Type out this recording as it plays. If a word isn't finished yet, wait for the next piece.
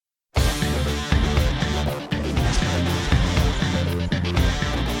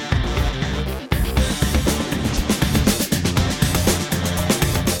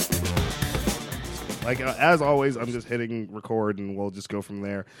as always, I'm just hitting record, and we'll just go from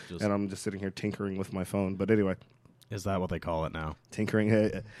there. And I'm just sitting here tinkering with my phone. But anyway, is that what they call it now?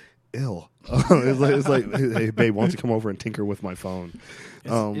 Tinkering. Ill. It's like, hey, babe, why don't you come over and tinker with my phone?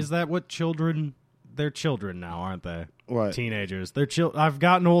 Is that what children? They're children now, aren't they? What? Teenagers. They're I've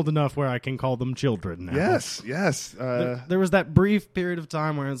gotten old enough where I can call them children now. Yes. There was that brief period of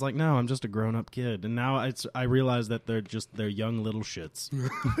time where it's like, no, I'm just a grown-up kid, and now I realize that they're young little shits.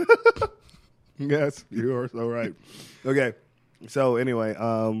 Yes, you are so right. Okay, so anyway,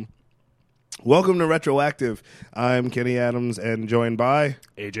 welcome to Retroactive. I'm Kenny Adams, and joined by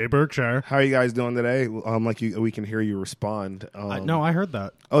AJ Berkshire. How are you guys doing today? We can hear you respond. No, I heard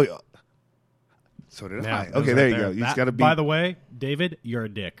that. Oh, yeah. So did I. Okay, there you go. You just got to be. By the way, David, you're a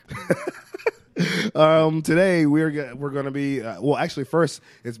dick. Today we're going to be well. Actually, first,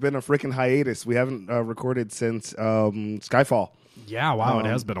 it's been a freaking hiatus. We haven't recorded since Skyfall. Yeah, wow, it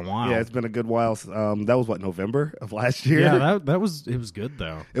has been a while. Yeah, it's been a good while. That was November of last year. Yeah, it was good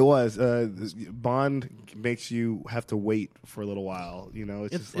though. It was. Bond makes you have to wait for a little while. You know,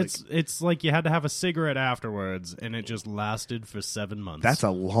 it's like you had to have a cigarette afterwards, and it just lasted for 7 months. That's a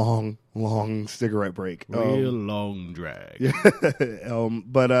long cigarette break. Real long drag. Yeah.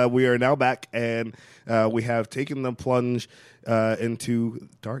 But we are now back, and we have taken the plunge into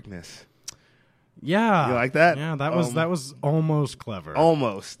darkness. Yeah, you like that? Yeah, that was almost clever.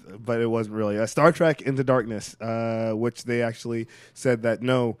 Almost, but it wasn't really. Star Trek Into Darkness, which they actually said that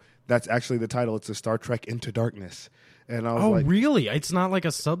no, that's actually the title. It's a Star Trek Into Darkness, and I was like, really? It's not like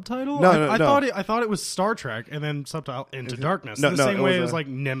a subtitle? No, I thought it was Star Trek and then subtitle Into Darkness. The same way it was like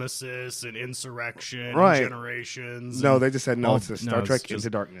Nemesis and Insurrection, and Generations. No, they just said no. It's a Star Trek Into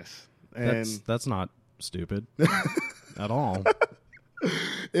Darkness, and that's not stupid at all.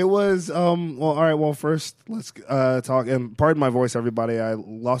 It was well, all right. Well, first let's talk. And pardon my voice, everybody. I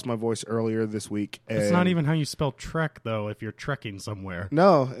lost my voice earlier this week. It's not even how you spell Trek, though. If you're trekking somewhere,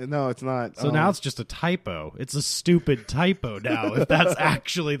 no, it's not. So now it's just a typo. It's a stupid typo now. If that's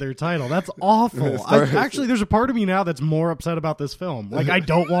actually their title, that's awful. Actually, there's a part of me now that's more upset about this film. Like I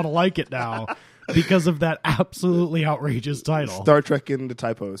don't want to like it now. Because of that absolutely outrageous title. Star Trek Into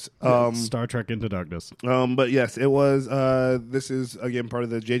Typos. Star Trek Into Darkness. But yes, it was. This is, again, part of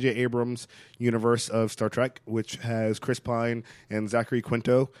the J.J. Abrams universe of Star Trek, which has Chris Pine and Zachary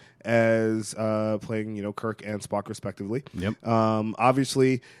Quinto as playing, Kirk and Spock, respectively. Yep.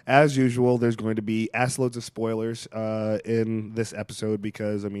 Obviously, as usual, there's going to be assloads of spoilers in this episode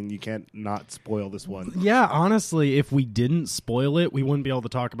because, you can't not spoil this one. Yeah, honestly, if we didn't spoil it, we wouldn't be able to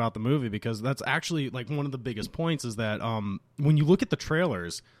talk about the movie because that's actually like one of the biggest points is that when you look at the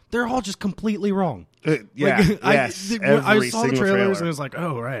trailers, they're all just completely wrong. I saw the trailers and it was like,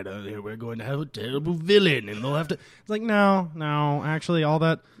 oh, right, we're going to have a terrible villain and they'll have to... It's like, no, actually, all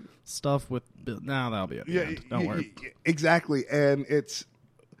that stuff with... that'll be at the end. Don't worry. Exactly, and it's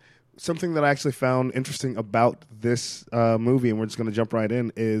something that I actually found interesting about this movie, and we're just going to jump right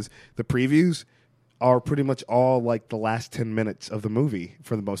in, is the previews are pretty much all like the last 10 minutes of the movie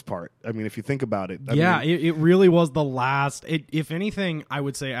for the most part. If you think about it. It really was the last. If anything, I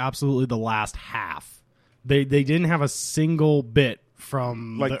would say absolutely the last half. They didn't have a single bit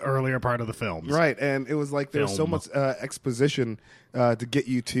from the earlier part of the films. Right, and it was like there's so much exposition to get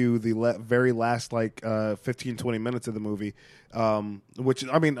you to the very last 15, 20 minutes of the movie, which,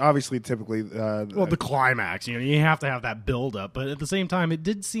 obviously, typically... the climax, you have to have that build-up, but at the same time, it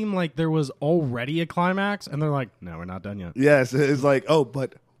did seem like there was already a climax, and they're like, no, we're not done yet. Yes, it's like, oh,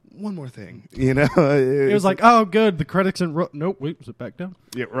 but... one more thing, It was like, oh, good, the credits and... Nope, wait, sit back down.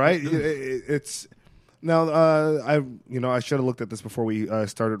 Yeah, right? It's... Now, I should have looked at this before we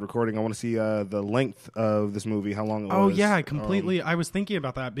started recording. I want to see the length of this movie, how long it was. Oh, yeah, completely. I was thinking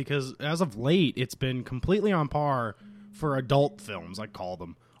about that because as of late, it's been completely on par for adult films, I call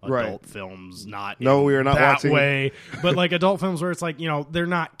them. Adult films, not we are not that watching way, but like adult films where it's like, they're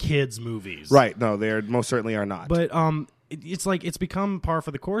not kids' movies. Right, no, they are most certainly are not. But it's like it's become par for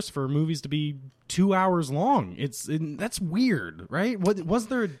the course for movies to be 2 hours long. That's weird, right? Was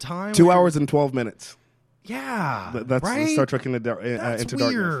there a time 2 hours and 12 minutes? Yeah, that's right? Star Trek Into That's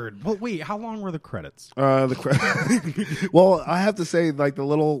Darkness. Weird. Well, wait, how long were the credits? Well, I have to say, like the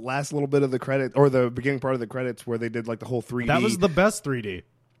last little bit of the credit or the beginning part of the credits where they did like the whole 3D. That was the best 3D.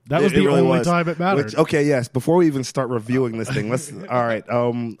 That was It the really only was. time it mattered. Which, okay, yes. Before we even start reviewing this thing, let's. All right.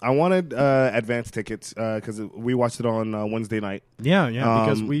 I wanted advance tickets because we watched it on Wednesday night. Yeah,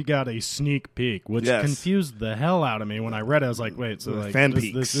 because we got a sneak peek, which Yes. confused the hell out of me when I read it. I was like, wait, so like Fan this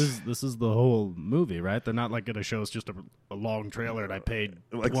peeks. is the whole movie, right? They're not like going to show us just a long trailer, and I paid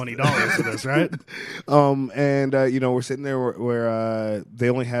Like- $20 for this, right? We're sitting there where they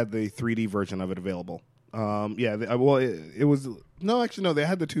only had the 3D version of it available. It was no, actually no, they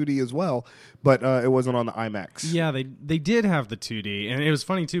had the 2D as well, but it wasn't on the IMAX. Yeah, they did have the 2D, and it was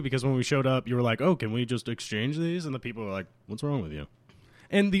funny too because when we showed up, you were like, "Oh, can we just exchange these?" And the people were like, "What's wrong with you?"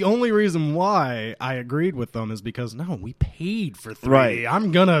 And the only reason why I agreed with them is because no, we paid for 3D. Right.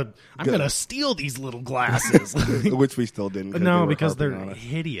 I'm gonna steal these little glasses. Which we still didn't. No, they were because harping they're on it.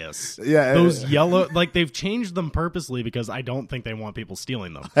 hideous. Yeah, those yellow, like they've changed them purposely because I don't think they want people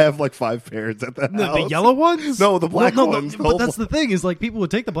stealing them. I have like 5 pairs at the house. The yellow ones? No, the black ones. But that's the thing is like people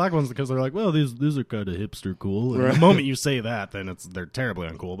would take the black ones because they're like, well, these are kind of hipster cool. And Right. the moment you say that, then they're terribly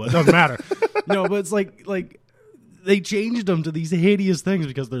uncool. But it doesn't matter. No, but it's like they changed them to these hideous things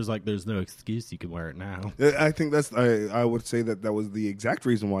because there's no excuse you can wear it now. I think I would say that was the exact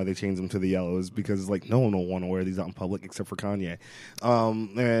reason why they changed them to the yellow is because like no one will want to wear these out in public except for Kanye,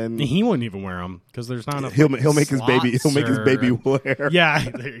 and He wouldn't even wear them because there's not enough. he'll make his baby slots wear. Yeah,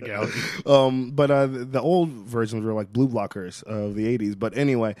 there you go. But the old versions were like blue blockers of the 80s. But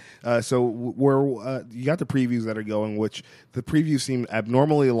anyway, so you got the previews that are going, which the previews seem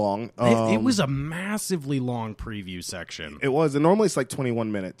abnormally long. It was a massively long preview section. It was, and normally it's like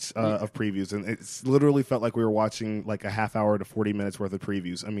 21 minutes of previews, and it's literally felt like we were watching like a half hour to 40 minutes worth of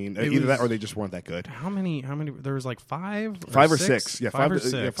previews. I mean, either that or they just weren't that good. How many? There was like five Or six. Yeah, five or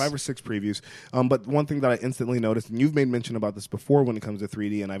six previews. But one thing that I instantly noticed, and you've made mention about this before when it comes to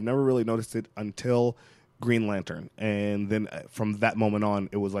 3D, and I've never really noticed it until Green Lantern, and then from that moment on,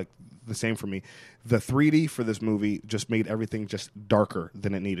 it was like the same for me. The 3D for this movie just made everything just darker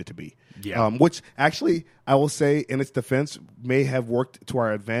than it needed to be. Yeah. Which actually, I will say, in its defense, may have worked to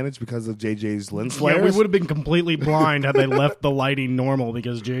our advantage because of JJ's lens flares. Yeah, we would have been completely blind had they left the lighting normal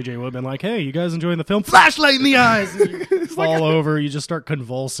because JJ would have been like, hey, you guys enjoying the film? Flashlight in the eyes! And you fall over, you just start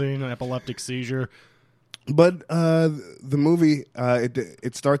convulsing, an epileptic seizure. But the movie,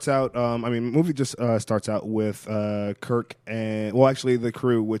 it starts out. The movie just starts out with Kirk and actually the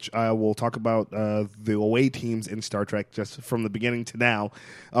crew, which I will talk about the away teams in Star Trek just from the beginning to now.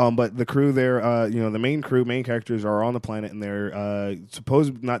 But the crew there, the main characters are on the planet, and they're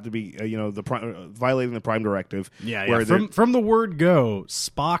supposed not to be, violating the Prime Directive. Yeah. From the word go,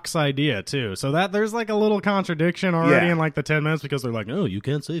 Spock's idea too. So that there's like a little contradiction already in like the 10 minutes because they're like, oh, you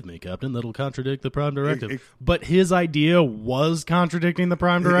can't save me, Captain. That'll contradict the Prime Directive. But his idea was contradicting the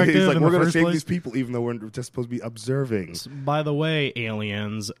Prime Directive. He's like, in we're going to save these people, even though we're just supposed to be observing. By the way,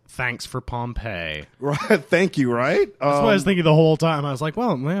 aliens, thanks for Pompeii. Right? Thank you. Right? That's what I was thinking the whole time. I was like,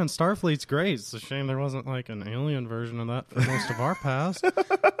 well, man, Starfleet's great. It's a shame there wasn't like an alien version of that for most of our past.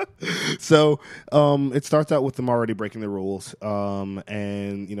 So it starts out with them already breaking the rules,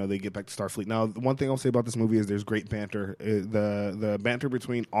 and they get back to Starfleet. Now, the one thing I'll say about this movie is there's great banter. The banter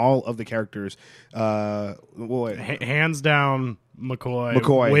between all of the characters. Hands down,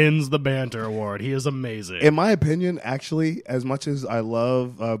 McCoy wins the banter award. He is amazing. In my opinion, actually, as much as I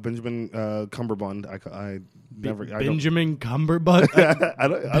love Benjamin Cumberbund, Benjamin Cumberbatch? I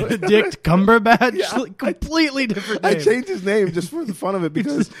don't Benedict Cumberbatch? Completely different name. I changed his name just for the fun of it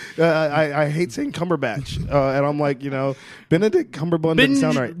because I hate saying Cumberbatch. And I'm like, Benedict Cumberbund doesn't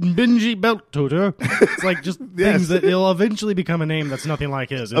sound right. Benji Beltoter. It's like just things that it'll eventually become a name that's nothing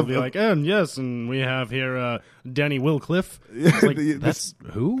like his. It'll be like, and we have here Danny Wilcliffe. It's like, that's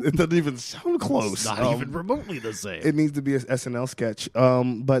who? It doesn't even sound close. It's not even remotely the same. It needs to be an SNL sketch.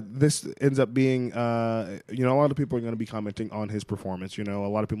 But this ends up being, a lot of people are going to be commenting on his performance. A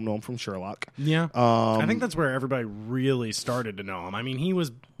lot of people know him from Sherlock. Yeah. I think that's where everybody really started to know him. I mean, he was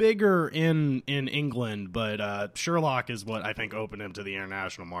bigger in England, but Sherlock is what I think opened him to the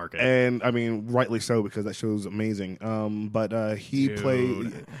international market. And, I mean, rightly so, because that show's amazing. But he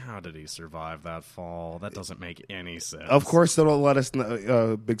played... How did he survive that fall? That doesn't make any sense. Of course, they don't let us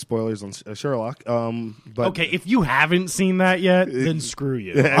know, big spoilers on Sherlock. But okay, if you haven't seen that yet, then screw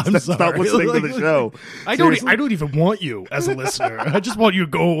you. I'm sorry. Stop listening to the show. I don't even want you as a listener. I just want you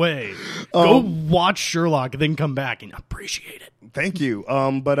to go away. Go watch Sherlock and then come back and appreciate it. Thank you.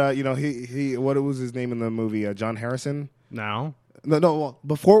 But he what was his name in the movie? John Harrison? No. No. Well,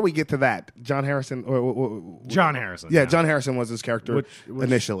 before we get to that, John Harrison. John Harrison. Yeah, John Harrison was his character which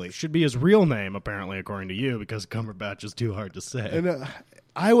initially. Should be his real name, apparently, according to you, because Cumberbatch is too hard to say. And,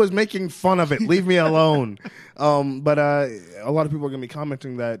 I was making fun of it. Leave me alone. But a lot of people are going to be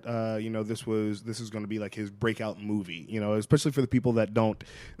commenting that this is going to be like his breakout movie. Especially for the people that don't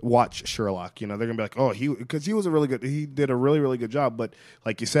watch Sherlock. They're going to be like, oh, he did a really, really good job. But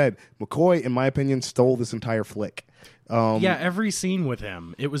like you said, McCoy, in my opinion, stole this entire flick. Every scene with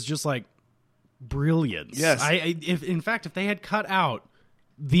him, it was just like brilliance. Yes. If they had cut out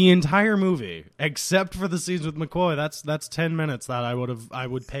the entire movie except for the scenes with McCoy, that's 10 minutes that I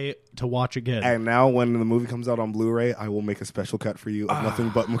would pay to watch again. And now when the movie comes out on Blu-ray, I will make a special cut for you of nothing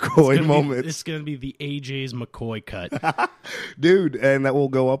but McCoy moments. It's going to be the AJ's McCoy cut. Dude, and that will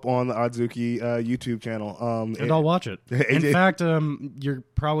go up on the Oddzuki YouTube channel. And I'll watch it. In fact, you're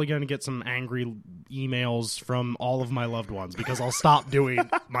probably going to get some angry emails from all of my loved ones because I'll stop doing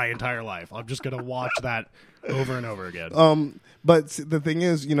my entire life. I'm just going to watch that over and over again. But the thing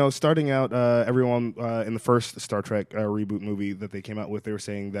is, starting out, everyone in the first Star Trek reboot movie that they came out with, they were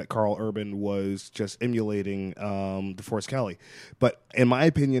saying that Carl Urban was just emulating DeForest Kelley. But in my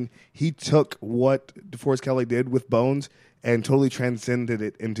opinion, he took what DeForest Kelley did with Bones and totally transcended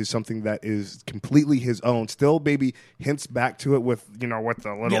it into something that is completely his own. Still, maybe hints back to it with the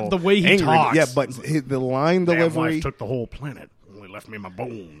little the way he talks. Yeah, but the line delivery life took the whole planet. Left me my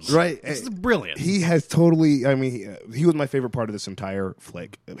bones. Right. It's brilliant. He has totally, he was my favorite part of this entire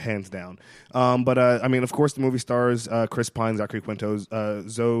flick, hands down. Of course, the movie stars Chris Pine, Zachary Quinto,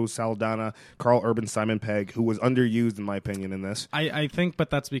 Zoe Saldana, Carl Urban, Simon Pegg, who was underused, in my opinion, in this. I think, but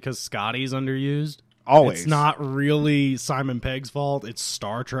that's because Scotty's underused. Always. It's not really Simon Pegg's fault. It's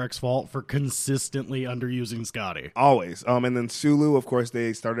Star Trek's fault for consistently underusing Scotty. Always. And then Sulu, of course,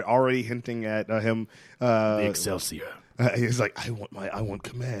 they started already hinting at him. The Excelsior. He's like, I want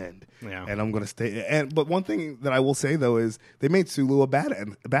command, and I'm going to stay. But one thing that I will say though is they made Sulu a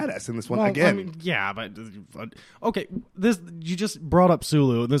badass in this one again. But okay, this you just brought up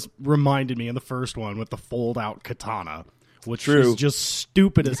Sulu, and this reminded me of the first one with the fold-out katana, which is just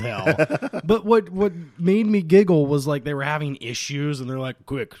stupid as hell. But what made me giggle was like they were having issues, and they're like,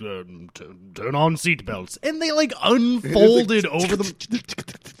 "Quick, turn on seatbelts," and they like unfolded over them.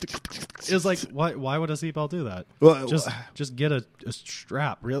 It was like, why would a seatbelt do that? Well, just get a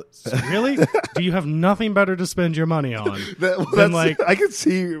strap. Really? Do you have nothing better to spend your money on? I can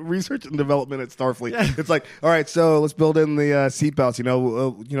see research and development at Starfleet. Yeah. It's like, all right, so let's build in the seatbelts.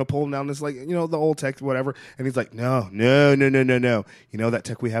 Pull them down this the old tech, whatever. And he's like, no. You know that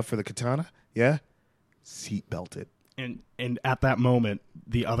tech we have for the katana? Yeah, seatbelt it. And at that moment,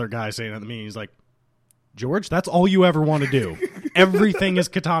 the other guy saying at the meeting, he's like, George, that's all you ever want to do. Everything is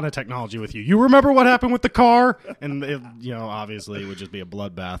katana technology with you. You remember what happened with the car? And obviously it would just be a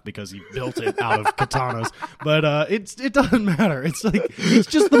bloodbath because he built it out of katanas. But it doesn't matter. It's like it's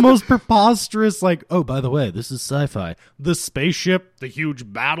just the most preposterous. Like, oh, by the way, this is sci-fi. The spaceship, the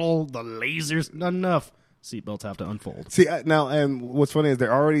huge battle, the lasers. Not enough. Seatbelts have to unfold. See, now, and what's funny is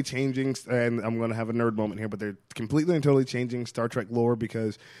they're already changing, and I'm going to have a nerd moment here, but they're completely and totally changing Star Trek lore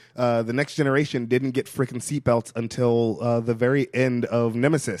because the Next Generation didn't get freaking seatbelts until the very end of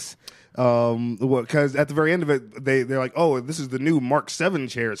Nemesis. Because at the very end of it, they're like, oh, this is the new Mark 7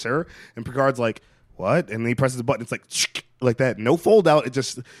 chair, sir. And Picard's like, what? And he presses the button. It's like that. No fold out. It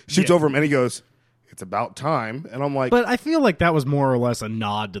just shoots over him, and he goes, it's about time. And I'm like, but I feel like that was more or less a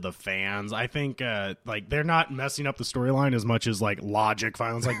nod to the fans. I think they're not messing up the storyline as much as like logic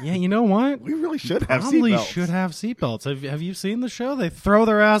finally. Like, yeah, you know what? We really should have probably seatbelts. Should have seatbelts. Have you seen the show? They throw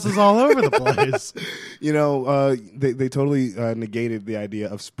their asses all over the place. They totally negated the idea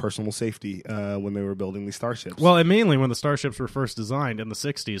of personal safety when they were building these starships. Well, and mainly when the starships were first designed in the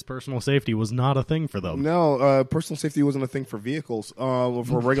 60s, personal safety was not a thing for them. No, personal safety wasn't a thing for vehicles,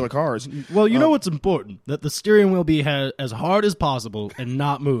 for regular cars. Well, you know what's important? That the steering wheel be as hard as possible and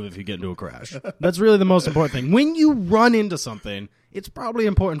not move if you get into a crash. That's really the most important thing. When you run into something, it's probably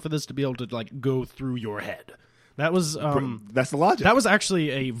important for this to be able to like go through your head. That was that's the logic. That was actually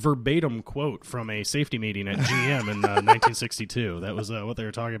a verbatim quote from a safety meeting at GM in 1962. That was what they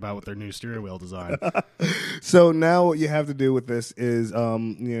were talking about with their new steering wheel design. So now what you have to do with this is,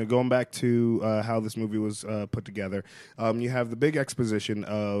 going back to how this movie was put together. You have the big exposition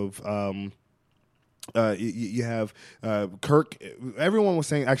of. You have Kirk. Everyone was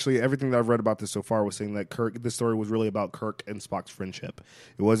saying, actually, everything that I've read about this so far was saying that this story was really about Kirk and Spock's friendship.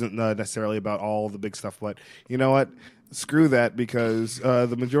 It wasn't necessarily about all the big stuff. But you know what? Screw that, because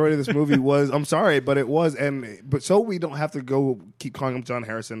the majority of this movie was. I'm sorry, but it was. But so we don't have to keep calling him John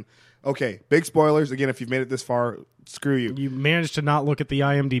Harrison. Okay, big spoilers. Again, if you've made it this far, screw you. You managed to not look at the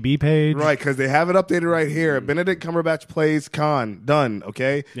IMDb page. Right, because they have it updated right here. Benedict Cumberbatch plays Khan. Done,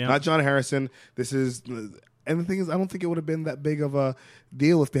 okay? Yeah. Not John Harrison. This is And the thing is, I don't think it would have been that big of a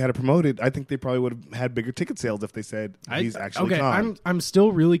deal if they had it promoted. I think they probably would have had bigger ticket sales if they said he's actually Khan. I'm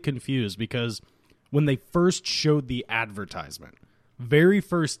still really confused because when they first showed the advertisement, very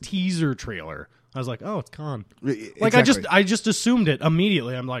first teaser trailer, I was like, oh, it's Khan. Like, exactly. I just assumed it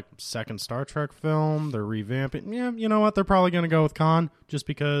immediately. I'm like, second Star Trek film, they're revamping. Yeah, you know what? They're probably going to go with Khan just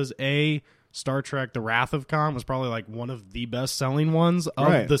because, Star Trek The Wrath of Khan was probably like one of the best-selling ones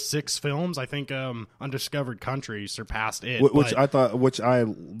of the 6 films. I think Undiscovered Country surpassed it. Which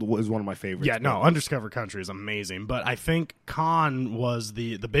was one of my favorites. Yeah, no, Undiscovered Country is amazing. But I think Khan was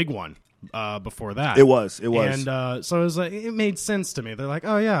the big one. Before that, it was, and so it was like it made sense to me. They're like,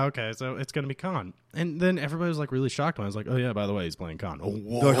 oh yeah, okay, so it's gonna be Khan, and then everybody was like really shocked when I was like, oh yeah, by the way, he's playing Khan. Oh,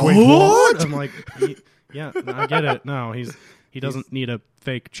 like, wait, what? I'm like, yeah, I get it. No, he doesn't need a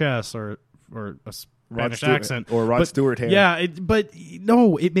fake chest or a Spanish accent or Rod Stewart hair. Yeah, but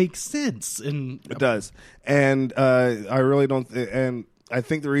no, it makes sense, and it does. And I really don't. And I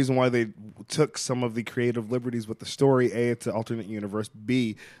think the reason why they took some of the creative liberties with the story, A, it's an alternate universe.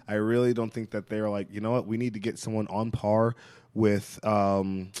 B, I really don't think that they're like, you know what, we need to get someone on par with,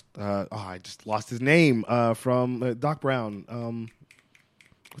 I just lost his name, from Doc Brown.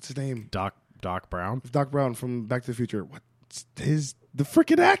 What's his name? Doc Brown? Doc Brown from Back to the Future. What's the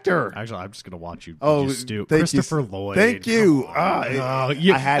freaking actor? Actually, I'm just going to watch you. Christopher Lloyd. Thank you. I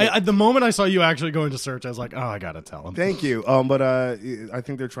had it. The moment I saw you actually going to search, I was like, oh, I got to tell him. Thank you. But I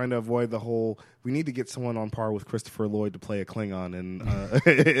think they're trying to avoid the whole, we need to get someone on par with Christopher Lloyd to play a Klingon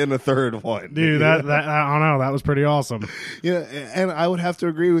in a third one. Dude, that I don't know. That was pretty awesome. Yeah, and I would have to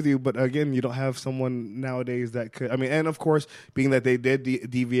agree with you, but again, you don't have someone nowadays that could, and of course, being that they did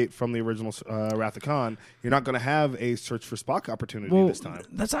deviate from the original Wrath of Khan, you're not going to have a Search for Spock opportunity this time.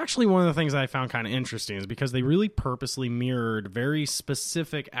 That's actually one of the things that I found kind of interesting is because they really purposely mirrored very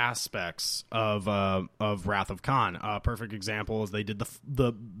specific aspects of Wrath of Khan. A perfect example is they did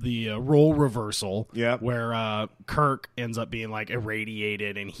the role reversal, where Kirk ends up being like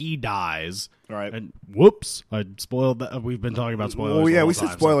irradiated and he dies. Right. And whoops, I spoiled that. We've been talking about spoilers. Well, yeah, we said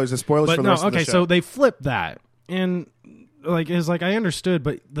spoilers. The spoilers but for the rest of the show. So they flipped that, and it's like I understood,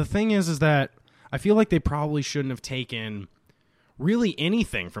 but the thing is that I feel like they probably shouldn't have taken really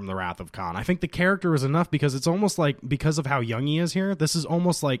anything from the Wrath of Khan. I think the character was enough because it's almost like, because of how young he is here, this is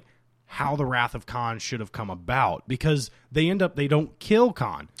almost like how the Wrath of Khan should have come about, because they don't kill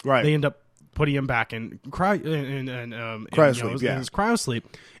Khan. Right. They end up putting him back in cryosleep, his cryosleep.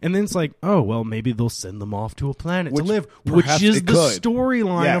 And then it's like, oh, well, maybe they'll send them off to a planet to live, which is the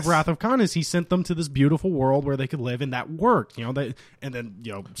storyline of Wrath of Khan, is he sent them to this beautiful world where they could live, and that worked, and then,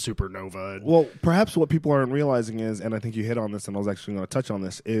 supernova. Well, perhaps what people aren't realizing is, and I think you hit on this, and I was actually going to touch on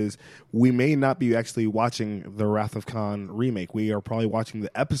this, is we may not be actually watching the Wrath of Khan remake. We are probably watching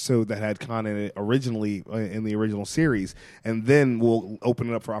the episode that had Khan in it originally, in the original series, and then we'll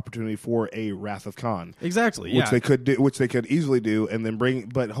open it up for opportunity for a Wrath of Khan. Exactly, which they could do, which they could easily do, and then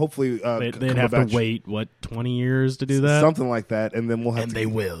but hopefully they'd have to wait 20 years to do that, something like that, and then we'll have they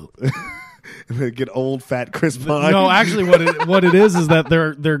will and then get old fat Chris Pine. No, actually, what it is that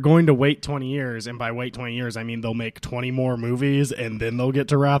they're going to wait 20 years, and by wait 20 years, I mean they'll make 20 more movies, and then they'll get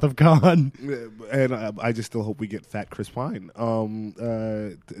to Wrath of Khan. And I just still hope we get fat Chris Pine. I don't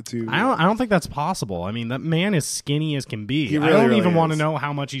think that's possible. I mean, that man is skinny as can be. Really, I don't really even want to is. know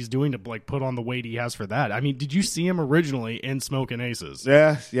how much he's doing to put on the weight he has for that. I mean, did you see him originally in Smokin' Aces?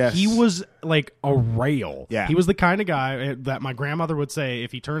 Yes. He was like a rail. Yeah. He was the kind of guy that my grandmother would say,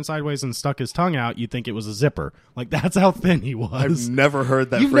 if he turned sideways and stuck his tongue out, you'd think it was a zipper. Like, that's how thin he was. I've never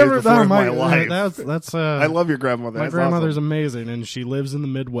heard that phrase before in my life. That's I love your grandmother. My That's grandmother's awesome. amazing, and she lives in the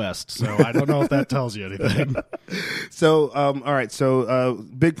Midwest, so I don't know if that tells you anything. So, all right. So,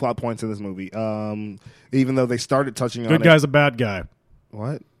 big plot points in this movie. Even though they started touching on Good guy's a bad guy.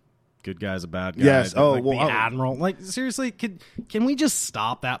 What? Good guy's a bad guy. Yes. The Admiral. Like, seriously, can we just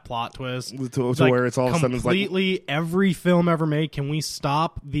stop that plot twist? To where it's all of a sudden completely every film ever made. Can we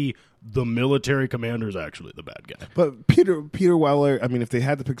stop the military commander's actually the bad guy? But Peter Weller, I mean, if they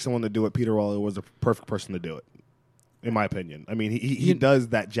had to pick someone to do it, Peter Weller was the perfect person to do it, in my opinion. I mean, he does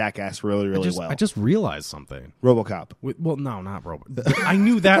that jackass really well. I just realized something. RoboCop. Well, no, not Robot. I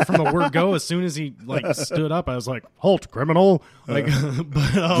knew that from the word go. As soon as he stood up, I was like, "Halt, criminal!"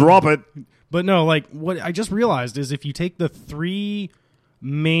 Drop it. But no, what I just realized is if you take the 3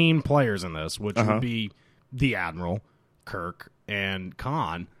 main players in this, which would be the Admiral, Kirk, and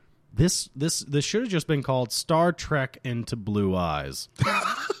Khan, this should have just been called Star Trek Into Blue Eyes.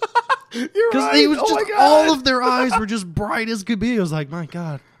 You're Because right. they was Oh just my God. all of their eyes were just bright as could be. I was like, my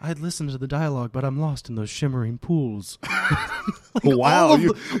God, I'd listened to the dialogue, but I'm lost in those shimmering pools. Wow.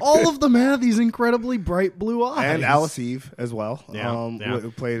 All of them have these incredibly bright blue eyes. And Alice Eve as well. Yeah.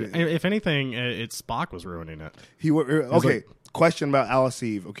 Played. If anything, it's Spock was ruining it. Okay. Question about Alice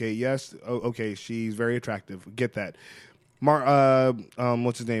Eve. Okay. Yes. Okay. She's very attractive. Get that.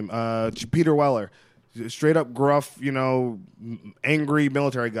 What's his name? Peter Weller. Straight up gruff, angry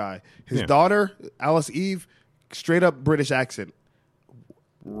military guy. His daughter, Alice Eve, straight up British accent.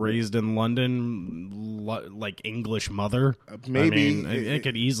 Raised in London, like English mother. Maybe. I mean, it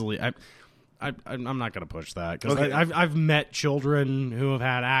could easily. I'm not going to push that because Okay. I've met children who have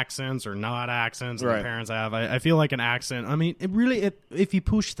had accents or not accents, and Right. their parents have. I feel like an accent. I mean, if you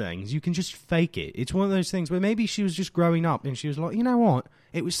push things, you can just fake it. It's one of those things where maybe she was just growing up and she was like, you know what,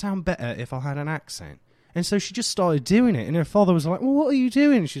 it would sound better if I had an accent, and so she just started doing it. And her father was like, well, what are you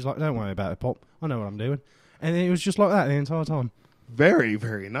doing? And she's like, don't worry about it, Pop. I know what I'm doing. And it was just like that the entire time. Very,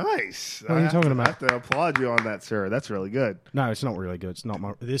 very nice. What are you talking about? I have to applaud you on that, sir. That's really good. No, it's not really good. It's not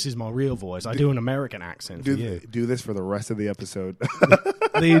my. This is my real voice. I do an American accent for you. Do this for the rest of the episode.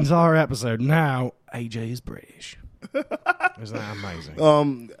 The entire episode. Now AJ is British. Isn't that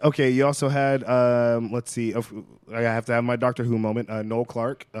amazing? Okay, you also had, let's see, I have to have my Doctor Who moment. Noel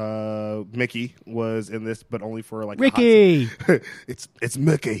Clark, Mickey was in this, but only for like Ricky. It's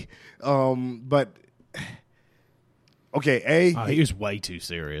Mickey. But okay, He was way too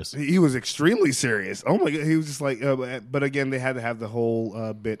serious. he was extremely serious. Oh my God, he was just like. But again, they had to have the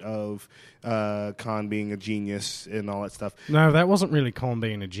whole bit of Khan being a genius and all that stuff. No, that wasn't really Khan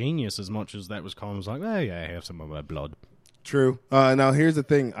being a genius as much as that was Khan was like, oh yeah, have some of my blood. True. Now here's the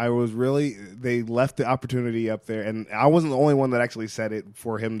thing. They left the opportunity up there, and I wasn't the only one that actually said it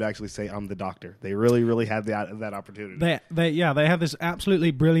for him to actually say, I'm the doctor. They really, really had that opportunity. They had this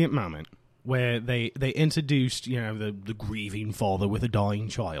absolutely brilliant moment where they introduced, the grieving father with a dying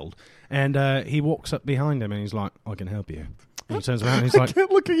child, and he walks up behind him and he's like, I can help you. And he turns around and he's I like, can't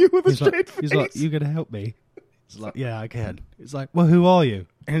look at you with a straight face. he's like, you gonna help me? He's like, yeah, I can. He's like, well, who are you?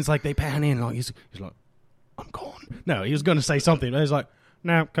 And it's like they pan in, like he's like, I'm gone. No, he was going to say something, but he's like,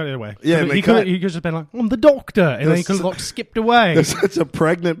 no, cut it away. Yeah, he could have just been like, I'm the doctor, and then he could have like skipped away. There's such a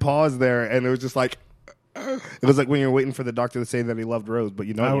pregnant pause there, and it was just like, it was like when you're waiting for the doctor to say that he loved Rose, but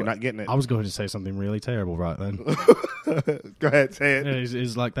you're not getting it. I was going to say something really terrible right then. Go ahead, say it.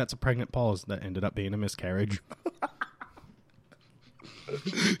 It's like, that's a pregnant pause that ended up being a miscarriage.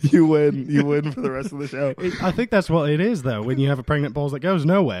 You win for the rest of the show. I think that's what it is, though. When you have a pregnant pause that goes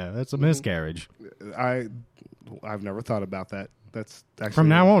nowhere, that's a miscarriage. I've never thought about that. That's actually From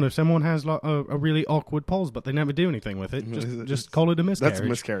now on, if someone has like a really awkward pause, but they never do anything with it, just call it a miscarriage. That's a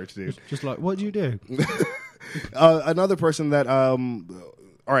miscarriage, dude. Just like, what'd you do? Another person that all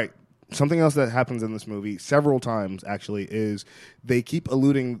right, something else that happens in this movie several times actually is they keep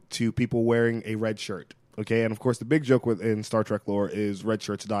alluding to people wearing a red shirt. Okay, and of course the big joke in Star Trek lore is red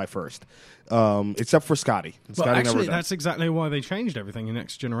shirts die first, except for Scotty. Well, actually, that's exactly why they changed everything in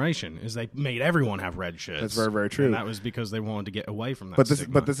Next Generation. Is they made everyone have red shirts. That's very, very true. And that was because they wanted to get away from that.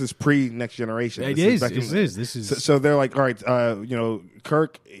 But this is pre Next Generation. This is. So they're like, all right,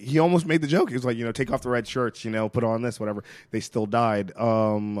 Kirk. He almost made the joke. He was like, take off the red shirts, put on this, whatever. They still died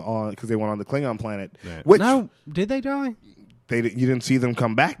because they went on the Klingon planet. Yeah. Which no, did they die? you didn't see them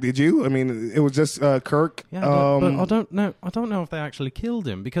come back, did you? I mean, it was just Kirk. Yeah, but I don't know. I don't know if they actually killed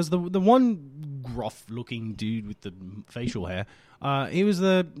him because the one gruff-looking dude with the facial hair, he was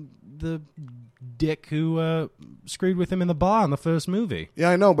the dick who screwed with him in the bar in the first movie.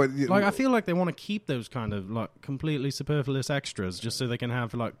 Yeah, I know, but like I feel like they want to keep those kind of like completely superfluous extras just so they can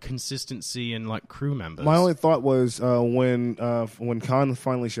have like consistency and like crew members. My only thought was when Khan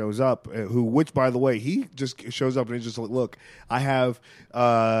finally shows up, which by the way, he just shows up and he's just like, look, I have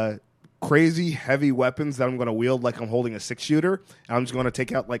crazy heavy weapons that I'm going to wield like I'm holding a 6-shooter. I'm just going to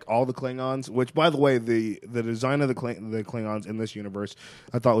take out like all the Klingons. Which, by the way, the design of the Klingons in this universe,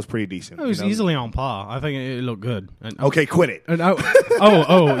 I thought was pretty decent. It was easily on par. I think it looked good. And, okay, quit it. And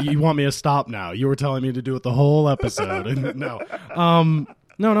you want me to stop now? You were telling me to do it the whole episode. And, no.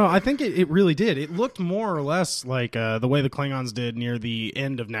 No, I think it really did. It looked more or less like the way the Klingons did near the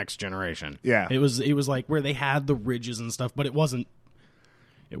end of Next Generation. Yeah. It was like where they had the ridges and stuff, but it wasn't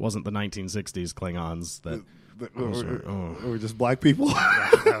the 1960s Klingons that were just black people.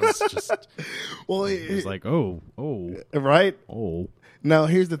 that was just well, it was like oh right. Oh, now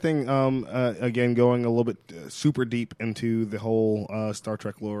here's the thing. Again, going a little bit super deep into the whole Star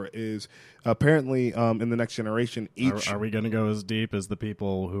Trek lore is apparently in the Next Generation. Are we going to go as deep as the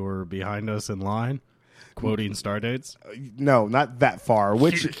people who are behind us in line? Quoting Stardates. No, not that far.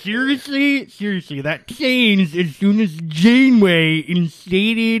 Which Seriously, that changed as soon as Janeway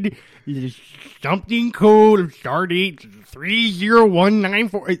instated the something code of Stardate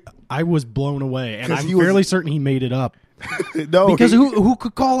 30194. I was blown away, and I'm fairly certain he made it up. no, Because who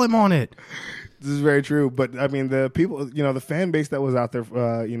could call him on it? This is very true, but I mean, the people, the fan base that was out there,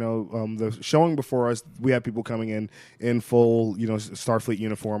 the showing before us, we had people coming in full, Starfleet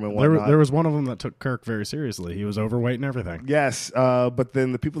uniform and whatnot. There was one of them that took Kirk very seriously. He was overweight and everything. Yes, but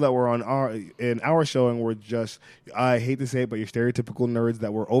then the people that were in our showing were just, I hate to say it, but your stereotypical nerds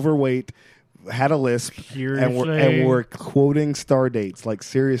that were overweight, had a lisp, and were quoting star dates, like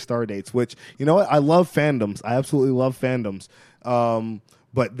serious star dates, which, you know what, I love fandoms. I absolutely love fandoms.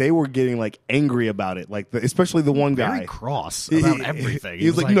 But they were getting like angry about it, like especially the one guy, very cross about everything. He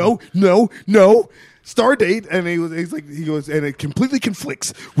was like, no, Stardate, and he goes, and it completely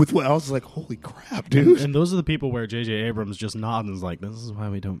conflicts with what I was like, holy crap, dude. And those are the people where J.J. Abrams just nods and is like, this is why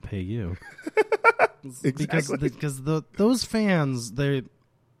we don't pay you. Exactly. Because those fans,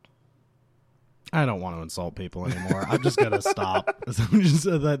 I don't want to insult people anymore. I'm just gonna stop.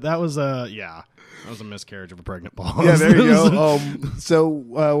 That was a miscarriage of a pregnant pause. Yeah, there you go.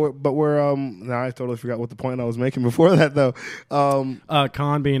 Now I totally forgot what the point I was making before that, though.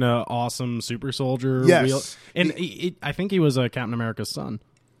 Khan being an awesome super soldier. Yes, I think he was Captain America's son.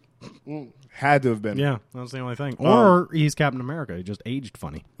 Had to have been. Yeah, that's the only thing. Or he's Captain America. He just aged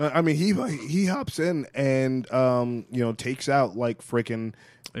funny. I mean, he hops in and takes out like freaking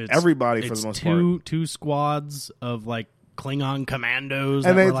everybody for the most part. Two squads of like Klingon commandos,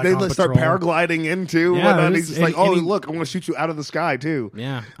 and that they were, start paragliding into. Yeah, and he's just like, look, I'm going to shoot you out of the sky too.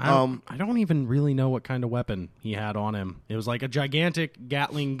 Yeah, I don't even really know what kind of weapon he had on him. It was like a gigantic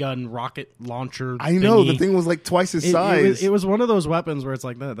Gatling gun rocket launcher. I know the thing was like twice his size. It was one of those weapons where it's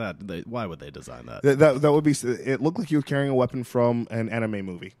like that. Why would they design that? That would be. It looked like he was carrying a weapon from an anime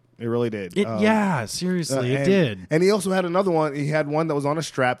movie. It really did. Seriously, it did. And he also had another one. He had one that was on a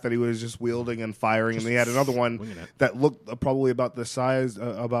strap that he was just wielding and firing, and he had another one that looked probably about the size,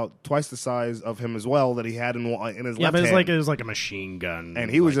 about twice the size of him as well, that he had in his left hand. Yeah, but it was like a machine gun. And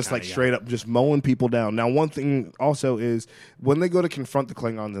he was just like straight up just mowing people down. Now, one thing also is when they go to confront the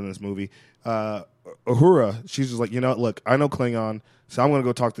Klingons in this movie, Uhura, she's just like, look, I know Klingon, so I'm going to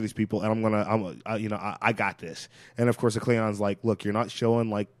go talk to these people, and I got this. And of course, the Klingons like, look, you're not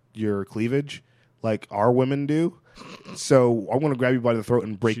showing like your cleavage like our women do, so I'm going to grab you by the throat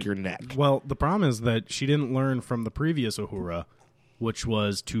and break your neck. Well, the problem is that she didn't learn from the previous Uhura, which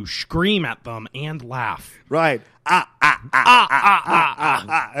was to scream at them and laugh. Right. And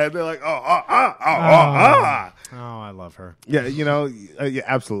they're like, Oh, I love her. Yeah, yeah,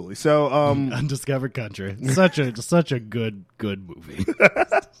 absolutely. So, Undiscovered Country. Such a good movie.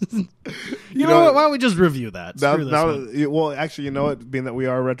 you know what? Why don't we just review that? Well, actually, you know what? Being that we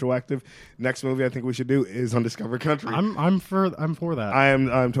are retroactive, next movie I think we should do is Undiscovered Country. I'm for that.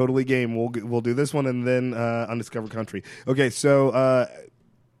 I'm totally game. We'll do this one and then Undiscovered Country. Okay, so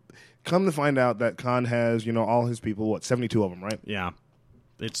come to find out that Khan has all his people. 72 of them, right? Yeah.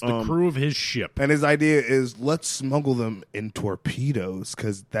 It's the crew of his ship. And his idea is, let's smuggle them in torpedoes,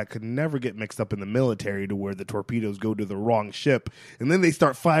 because that could never get mixed up in the military to where the torpedoes go to the wrong ship. And then they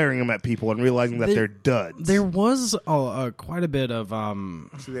start firing them at people and realizing that they're duds. There was quite a bit of...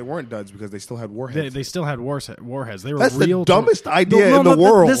 See, they weren't duds because they still had warheads. They still had warheads. They were That's the dumbest idea in the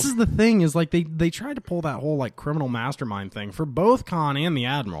world. This is the thing, is like they tried to pull that whole like criminal mastermind thing for both Khan and the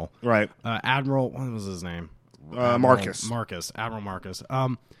Admiral. Right. Admiral, what was his name? Marcus. Admiral Marcus.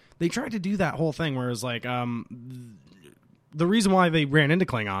 They tried to do that whole thing where it's like the reason why they ran into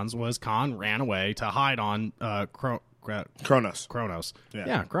Klingons was Khan ran away to hide on Kronos.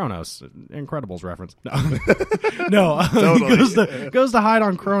 Yeah, Kronos. Incredibles reference. No, Totally. he goes to hide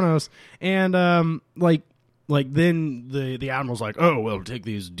on Kronos, and then the Admiral's like, oh, well, take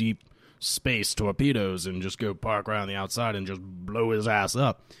these deep space torpedoes and just go park around the outside and just blow his ass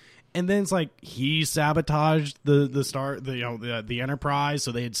up. And then it's like he sabotaged the Enterprise,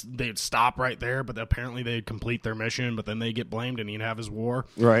 so they'd stop right there, but apparently they'd complete their mission, but then they get blamed and he'd have his war.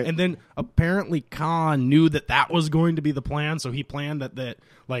 Right. And then apparently Khan knew that was going to be the plan, so he planned that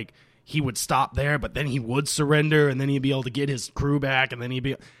he would stop there, but then he would surrender, and then he'd be able to get his crew back, and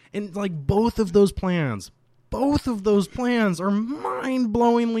then both of those plans are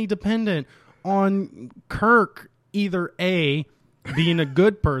mind-blowingly dependent on Kirk either A, being a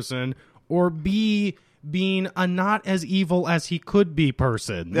good person, or B, being a not as evil as he could be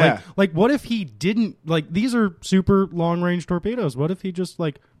person. Yeah. Like what if he didn't, these are super long range torpedoes. What if he just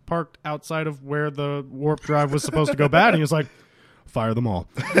parked outside of where the warp drive was supposed to go bad, and he was like, fire them all.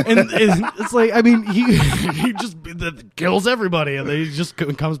 And it's like, I mean, he just kills everybody, and then he just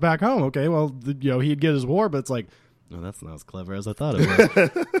comes back home. Okay, well, he'd get his war, but it's like, no, that's not as clever as I thought it was.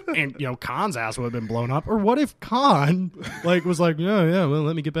 And, Khan's ass would have been blown up. Or what if Khan, was like, yeah, well,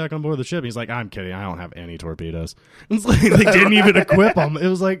 let me get back on board the ship. He's like, I'm kidding. I don't have any torpedoes. And it's like, they didn't even equip them. It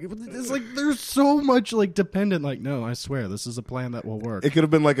was like, there's so much, dependent. Like, no, I swear, this is a plan that will work. It could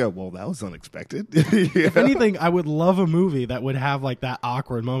have been like that was unexpected. If anything, I would love a movie that would have, that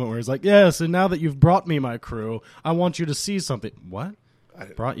awkward moment where it's like, yes, and now that you've brought me my crew, I want you to see something. What?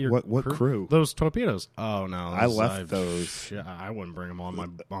 Brought your what crew? Those torpedoes. Oh no, I left those. I wouldn't bring them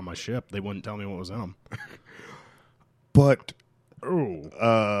on my ship. They wouldn't tell me what was in them. But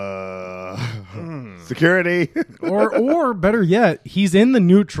security, or better yet, he's in the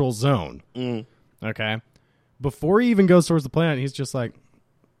neutral zone. Okay, before he even goes towards the planet, he's just like,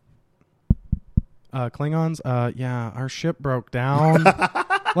 Klingons. Yeah, our ship broke down.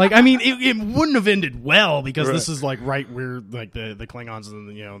 I mean, it wouldn't have ended well because this is right where the Klingons and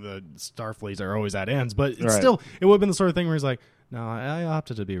the Starfleets are always at ends. But it's still, it would have been the sort of thing where he's like, no, I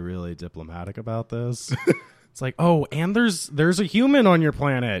opted to be really diplomatic about this. It's like, oh, and there's a human on your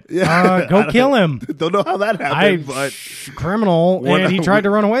planet. Yeah, go kill him. Don't know how that happened, but criminal, and he tried to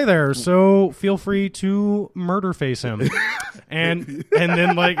run away there. So feel free to murder face him. and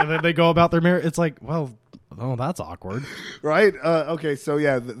then they go about their marriage. It's like, well. Oh, that's awkward. Right? Okay, so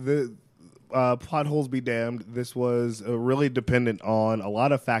yeah, the plot holes be damned. This was really dependent on a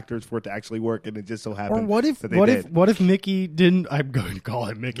lot of factors for it to actually work, and it just so happened. Or what if Mickey didn't? I'm going to call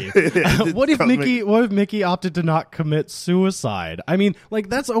him Mickey. What if Mickey opted to not commit suicide? I mean,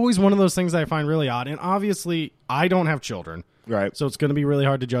 that's always one of those things that I find really odd. And obviously, I don't have children, right? So it's going to be really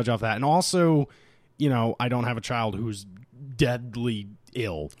hard to judge off that. And also, I don't have a child who's deadly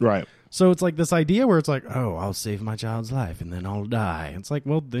ill, right? So it's this idea where it's like, oh, I'll save my child's life and then I'll die. It's like,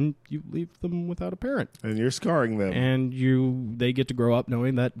 well, then you leave them without a parent. And you're scarring them. And they get to grow up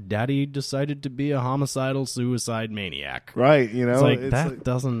knowing that daddy decided to be a homicidal suicide maniac. Right, It's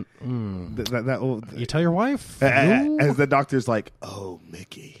doesn't... you tell your wife? As the doctor's like, oh,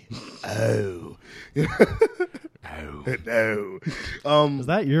 Mickey. Oh. No. Is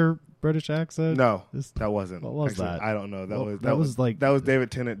that your British accent? No, that wasn't. What was that? I don't know. That was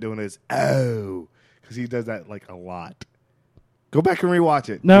David Tennant doing his because he does that a lot. Go back and rewatch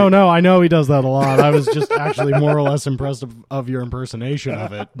it. No, I know he does that a lot. I was just actually more or less impressed of your impersonation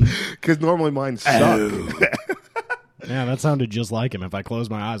of it. Because normally mine suck. Yeah, that sounded just like him. If I closed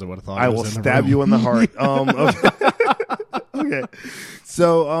my eyes, I would have thought I will stab you in the heart. Okay.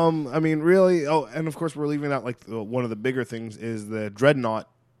 So, I mean, really. Oh, and of course, we're leaving out one of the bigger things is the Dreadnought.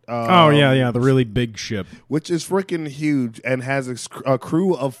 The really big ship, which is freaking huge and has a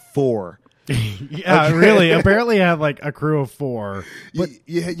crew of 4. Yeah, okay. Really. Apparently, have a crew of 4. But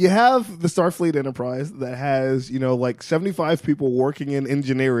you have the Starfleet Enterprise that has 75 people working in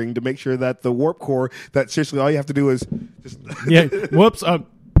engineering to make sure that the warp core. That seriously, all you have to do is just Whoops.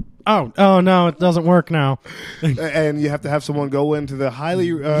 Oh no, it doesn't work now. And you have to have someone go into the highly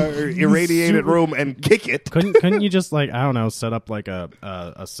irradiated room and kick it. Couldn't you just I don't know, set up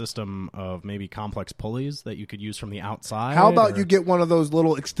a system of maybe complex pulleys that you could use from the outside? How about you get one of those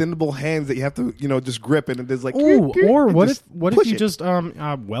little extendable hands that you have to just grip it and there's or what if you just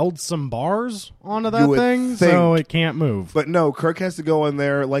weld some bars onto that thing so it can't move? But no, Kirk has to go in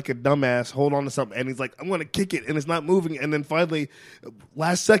there like a dumbass, hold on to something, and he's like, I'm going to kick it, and it's not moving, and then finally,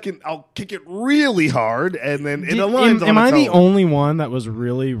 last second, I'll kick it really hard, and then it aligns. Am I the only one that was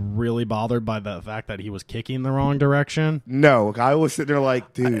really, really bothered by the fact that he was kicking the wrong direction? No, I was sitting there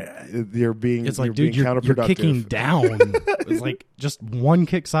like, dude, you're being counterproductive. You're kicking down. It's just one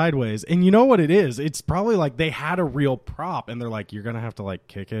kick sideways, and you know what it is? It's probably they had a real prop, and they're like, you're gonna have to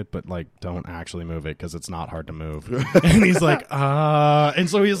kick it, but don't actually move it because it's not hard to move. And he's like, and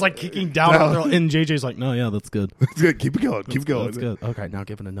so he's kicking down, and JJ's like, no, yeah, that's good. That's good. Keep it going. Keep going. That's good. Okay, now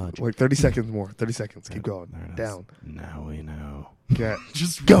give it a nudge. 30 seconds more. 30 seconds. Keep going. Down. Now we know. Okay.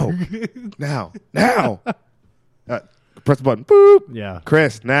 Just go. Now. Press the button. Boop. Yeah.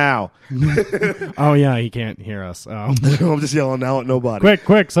 Chris, now. Oh, yeah, he can't hear us. I'm just yelling now at nobody.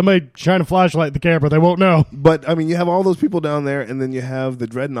 Quick. Somebody shine a flashlight at the camera. They won't know. But, I mean, you have all those people down there, and then you have the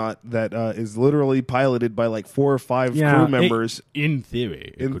Dreadnought that is literally piloted by 4 or 5 crew members. In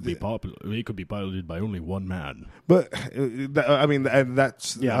theory, it could be piloted by only one man. But, I mean,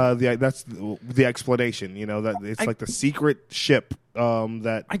 that's the explanation, that it's the secret ship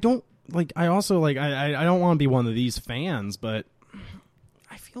that... I don't... I also I don't want to be one of these fans, but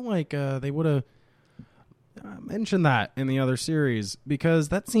I feel they would have. mention that in the other series, because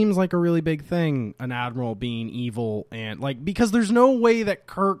that seems like a really big thing, an admiral being evil, and like, because there's no way that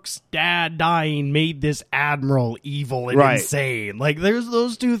Kirk's dad dying made this admiral evil and insane. Like, there's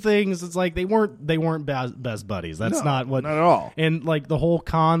those two things. It's like they weren't best buddies. That's not what, not at all. And like the whole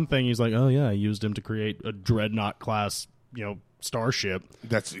Khan thing, he's like, oh yeah, I used him to create a dreadnought class, starship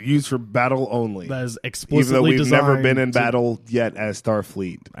that's used for battle only. That is even explicitly though we've designed never been in to- battle yet as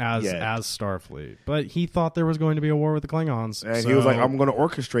Starfleet. as Starfleet. But he thought there was going to be a war with the Klingons. And so- he was like, I'm going to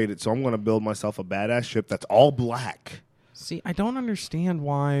orchestrate it, so I'm going to build myself a badass ship that's all black. See, I don't understand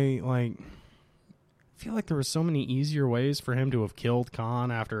why, like, I feel like there were so many easier ways for him to have killed Khan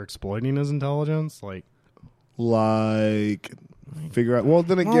after exploiting his intelligence. Like, Figure out. Well,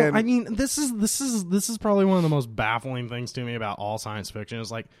 then again, well, I mean, this is probably one of the most baffling things to me about all science fiction. Is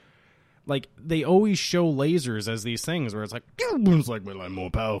like they always show lasers as these things where it's like, well, I'm more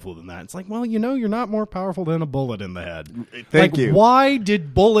powerful than that. It's like, well, you're not more powerful than a bullet in the head. Thank you. Why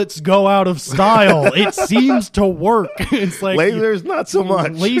did bullets go out of style? It seems to work. It's like lasers, not so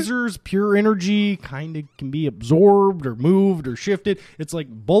much. Lasers, pure energy, kind of can be absorbed or moved or shifted. It's like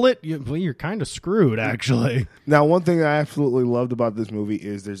bullet, you're kind of screwed, actually. Now, one thing I absolutely loved about this movie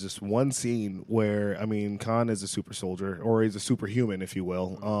is there's this one scene where, Khan is a super soldier, or he's a superhuman, if you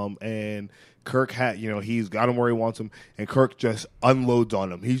will, and Kirk he's got him where he wants him, and Kirk just unloads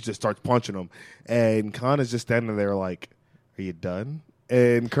on him. He just starts punching him, and Khan is just standing there like, "Are you done?"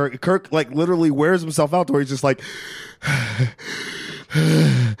 And Kirk like literally wears himself out to where he's just like,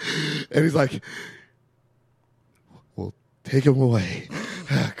 and he's like, "Well, take him away."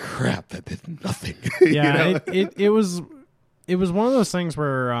 Crap, that did nothing. Yeah, it was one of those things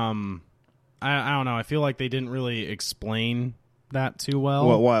where I don't know. I feel like they didn't really explain that too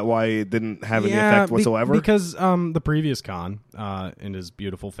well. Why it didn't have any effect whatsoever? Because the previous Khan in his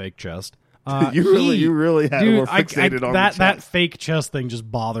beautiful fake chest. You really had dude, more fixated on that fake chest thing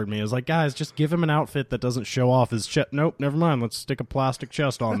just bothered me. I was like, guys, just give him an outfit that doesn't show off his chest. Nope, never mind. Let's stick a plastic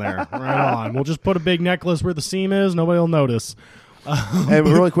chest on there. Right on. We'll just put a big necklace where the seam is. Nobody will notice. And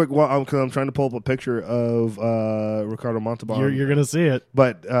really quick, because I'm trying to pull up a picture of Ricardo Montalban. You're gonna see it,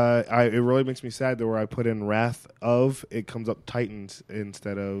 but it really makes me sad that where I put in Wrath of, it comes up Titans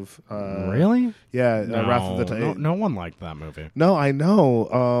instead of really. Yeah, No, Wrath of the Titans. No one liked that movie. No, I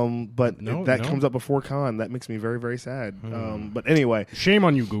know, but that no. comes up before Khan. That makes me very, very sad. But anyway, shame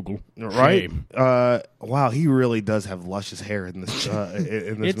on you, Google. Right? Shame. Wow, he really does have luscious hair in this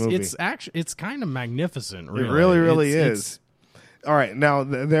in this movie. It's kind of magnificent. Really. It really is. All right, now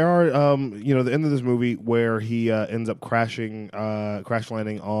there are the end of this movie where he ends up crash landing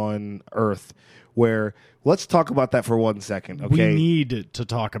on Earth. Where let's talk about that for 1 second. Okay, we need to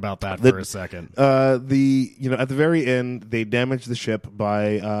talk about that for a second. At the very end, they damage the ship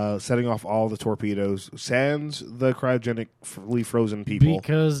by setting off all the torpedoes, sans the cryogenically frozen people.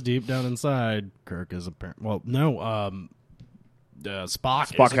 Because deep down inside, Kirk is apparent. Well, no,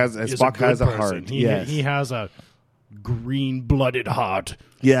 Spock. Spock has a heart. Yes, he has a green-blooded heart.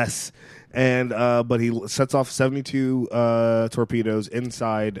 Yes, and but he sets off 72 torpedoes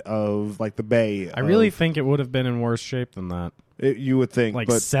inside of like the bay. I really think it would have been in worse shape than that. You would think, like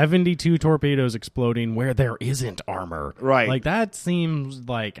but 72 torpedoes exploding where there isn't armor. Right. Like that seems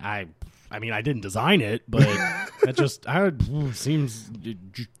like I mean I didn't design it, but that just seems.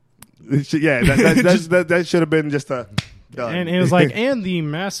 Yeah, that should have been just a. Done. And it was like, and the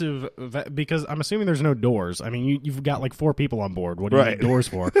massive, because I'm assuming there's no doors. I mean, you've got like 4 people on board. What do you need doors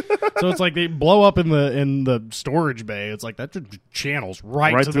for? So it's like they blow up in the storage bay. It's like that just channels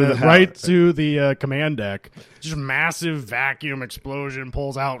right to the command deck. Just massive vacuum explosion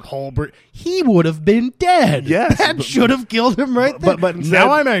pulls out whole. He would have been dead. Yes, that should have killed him right there. But instead,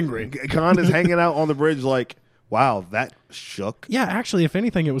 now I'm angry. Khan is hanging out on the bridge like, wow, that shook. Yeah, actually, if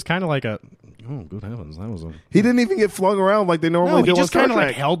anything, it was kind of like a. Oh, good heavens! That was a. He didn't even get flung around like they normally do. He just kind of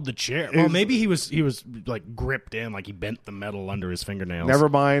like held the chair. Well, maybe he was like gripped in, like he bent the metal under his fingernails. Never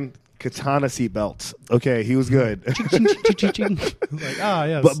mind. Katana seatbelts. Okay, he was good. Like,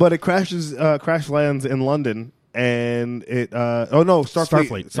 yes. But it crash lands in London. And it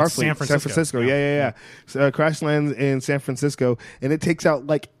Starfleet. San Francisco. Yeah. So, crash lands in San Francisco, and it takes out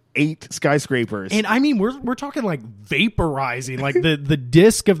like 8 skyscrapers. And I mean, we're talking like vaporizing like the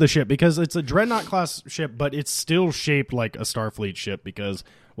disc of the ship, because it's a Dreadnought class ship, but it's still shaped like a Starfleet ship because,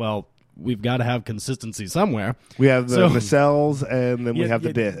 well, we've got to have consistency somewhere. We have the nacelles, and then we have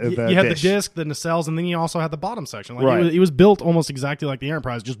the disc. You have the disc, the nacelles, and then you also have the bottom section. Like right. It was built almost exactly like the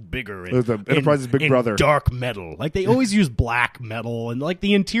Enterprise, just bigger. The Enterprise's big brother. Dark metal. Like they always use black metal, and like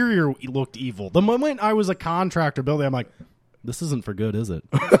the interior looked evil. The moment I was a contractor building, I'm like, this isn't for good, is it?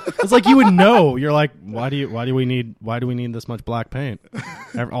 It's like you would know. You're like, why do we need this much black paint?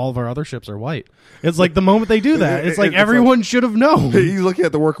 All of our other ships are white. It's like the moment they do that, it's like everyone should have known. He's looking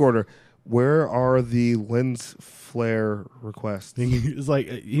at the work order. Where are the lens flare requests? He's like,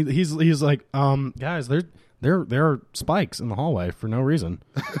 he's like, guys, there are spikes in the hallway for no reason.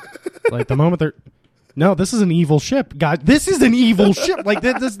 Like the moment they're. No, this is an evil ship, guys. This is an evil ship. Like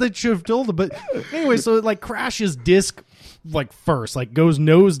that should have told them. But anyway, so it like crashes disc like first, like goes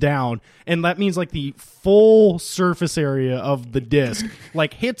nose down, and that means like the full surface area of the disc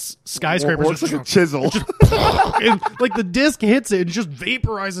like hits skyscrapers. Looks like a chisel. And, like the disc hits it and just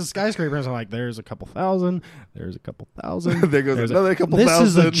vaporizes skyscrapers. I'm like, there's a couple thousand. There's a couple thousand. There goes another couple this thousand.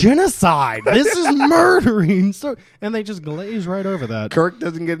 This is a genocide. This is murdering. So, and they just glaze right over that. Kirk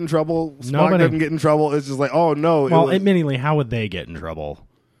doesn't get in trouble. Spock doesn't get in trouble. It's just like, oh no. Well, admittedly, how would they get in trouble?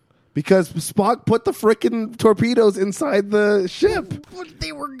 Because Spock put the frickin' torpedoes inside the ship.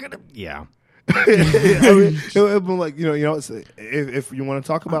 They were gonna. Yeah. I mean, it would be like, if you want to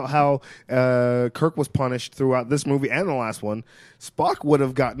talk about how Kirk was punished throughout this movie and the last one, Spock would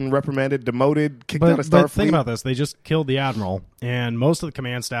have gotten reprimanded, demoted, kicked out of Starfleet. But think about this: they just killed the admiral, and most of the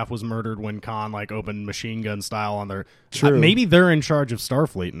command staff was murdered when Khan like opened machine gun style on their. True. Maybe they're in charge of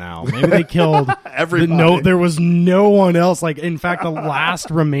Starfleet now. Maybe they killed everybody. There was no one else. Like, in fact, the last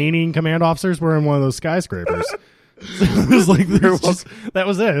remaining command officers were in one of those skyscrapers. So it was like that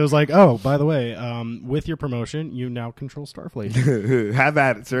was it. It was like, oh, by the way, with your promotion, you now control Starfleet. Have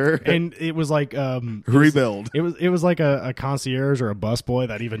at it, sir. And it was like rebuild. It was like a concierge or a busboy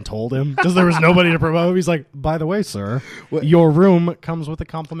that even told him because there was nobody to promote. He's like, by the way, sir, your room comes with a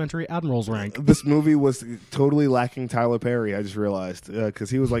complimentary admiral's rank. This movie was totally lacking Tyler Perry. I just realized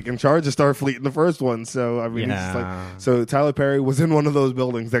because he was like in charge of Starfleet in the first one. So I mean, so Tyler Perry was in one of those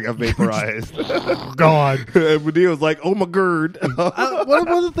buildings that got vaporized. God. But he was like, oh my god. One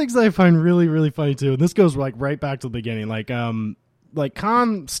of the things that I find really, really funny too, and this goes like right back to the beginning, like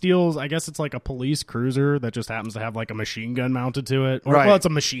Khan steals, I guess it's like a police cruiser that just happens to have like a machine gun mounted to it, or well, it's a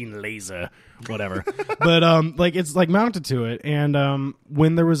machine laser, whatever. But like it's like mounted to it, and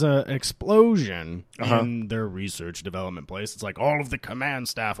when there was a explosion in their research development place, it's like all of the command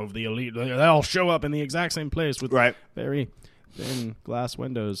staff of the elite, they all show up in the exact same place with very thin glass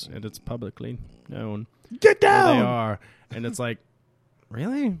windows, and it's publicly known. Get down! They are. And it's like,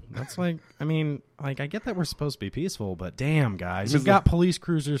 really? That's like, I mean, like, I get that we're supposed to be peaceful, but damn, guys. You've got police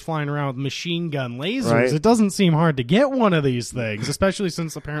cruisers flying around with machine gun lasers. Right. It doesn't seem hard to get one of these things, especially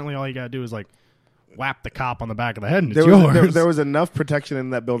since apparently all you got to do is, like, whap the cop on the back of the head and it's yours. There was enough protection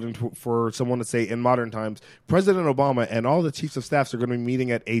in that building for someone to say, in modern times, President Obama and all the chiefs of staffs are going to be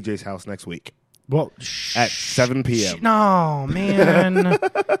meeting at AJ's house next week. Well, at 7 p.m. No, man.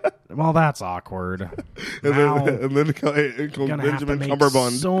 Well, that's awkward. And then Benjamin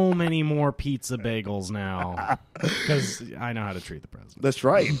Cumberbund. So many more pizza bagels now because I know how to treat the president. That's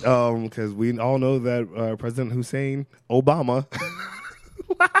right. Because we all know that President Hussein Obama.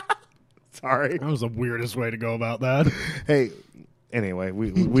 Sorry, that was the weirdest way to go about that. Hey, anyway, we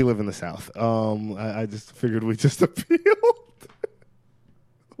live in the South. I just figured we just appealed.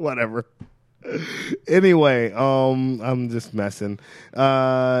 Whatever. Anyway, I'm just messing.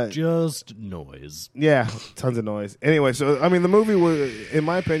 Just noise. Yeah, tons of noise. Anyway, so I mean, the movie was, in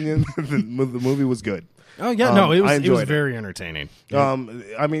my opinion, the movie was good. Oh yeah, no, it was very entertaining.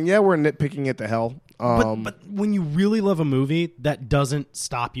 I mean, yeah, we're nitpicking it to hell. But when you really love a movie, that doesn't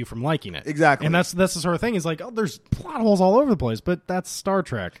stop you from liking it. Exactly. And that's the sort of thing. Is like, oh, there's plot holes all over the place, but that's Star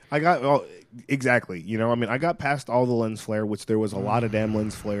Trek. Exactly. I mean, I got past all the lens flare, which there was a lot of damn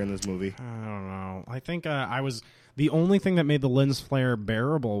lens flare in this movie. I don't know. I think the only thing that made the lens flare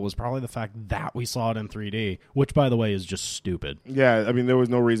bearable was probably the fact that we saw it in 3D, which, by the way, is just stupid. Yeah, I mean, there was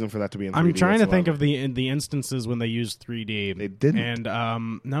no reason for that to be in 3D. I'm trying to think of the instances when they used 3D. They didn't.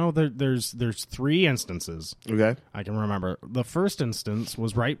 And no, there's 3 instances. Okay, I can remember. The first instance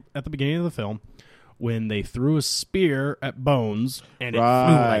was right at the beginning of the film when they threw a spear at Bones and it flew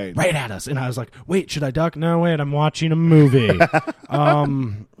right at us. And I was like, wait, should I duck? No, wait, I'm watching a movie.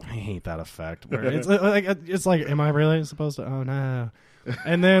 I hate that effect. Where it's like, am I really supposed to? Oh, no.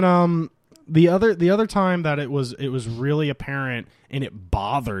 And then the other time that it was really apparent and it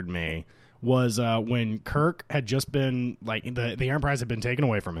bothered me was when Kirk had just been, like, the Enterprise had been taken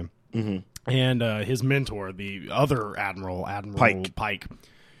away from him. Mm-hmm. And his mentor, the other Admiral Pike,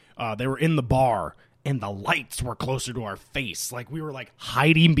 they were in the bar. and the lights were closer to our face. Like we were like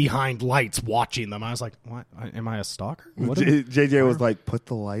hiding behind lights watching them. I was like, what? Am I a stalker? JJ was like, put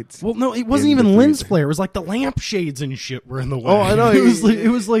the lights. Well, no, it wasn't even lens flare. It was like the lampshades and shit were in the way. Oh, I know. It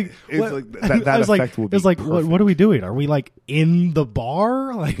was like that effect will be It was like, perfect. what are we doing? Are we like in the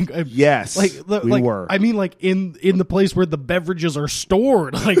bar? Like, Yes, we were. I mean, like in the place where the beverages are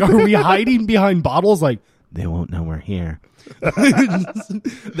stored. Like, are we hiding behind bottles? Like, they won't know we're here.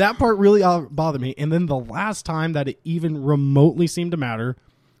 That part really bothered me. And then the last time that it even remotely seemed to matter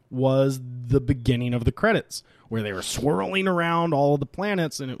was the beginning of the credits, where they were swirling around all of the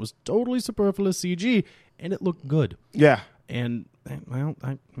planets, and it was totally superfluous CG, and it looked good. Yeah. And well,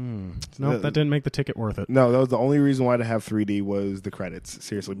 no, that didn't make the ticket worth it. No, that was the only reason why to have 3D was the credits.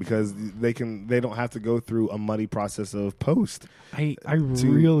 Seriously, because they don't have to go through a muddy process of post. I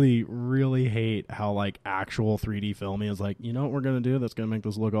really, really hate how like actual 3D filming is like, you know what we're gonna do that's gonna make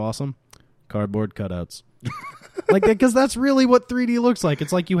this look awesome? Cardboard cutouts. Like, because that's really what 3D looks like.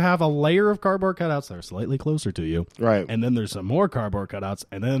 It's like you have a layer of cardboard cutouts that are slightly closer to you, right? And then there's some more cardboard cutouts,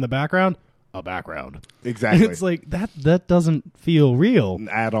 and then in the background, a background. Exactly. It's like that doesn't feel real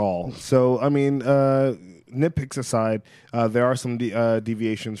at all. So I mean, nitpicks aside, there are some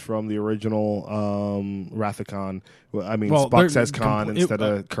deviations from the original Wrath of Khan. I mean, Spock says Khan instead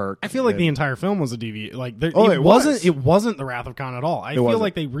of Kirk. I feel like the entire film was a deviation. Like, it wasn't the Wrath of Khan at all. I feel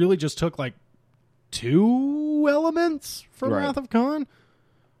like they really just took like 2 elements from Wrath of Khan.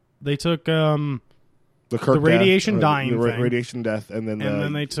 They took the radiation dying thing. Radiation death, and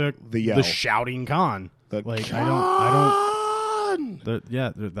then they took the shouting Khan. I don't.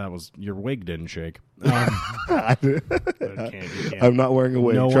 That was your wig didn't shake. I'm not wearing a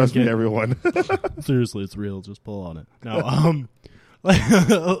wig. Trust me, everyone. Seriously, it's real. Just pull on it. No,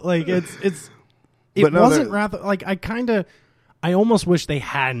 like it wasn't Wrath. Like I almost wish they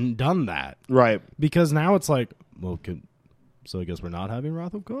hadn't done that. Right. Because now it's like, well, so I guess we're not having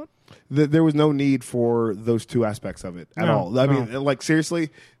Wrath of Khan? There was no need for those 2 aspects of it at all. I mean, like, seriously,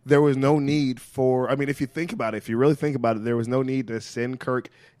 there was no need for... I mean, if you think about it, if you really think about it, there was no need to send Kirk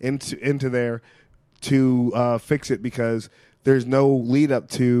into there to fix it, because there's no lead up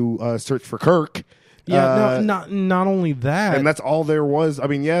to Search for Kirk. Yeah, not only that. And that's all there was. I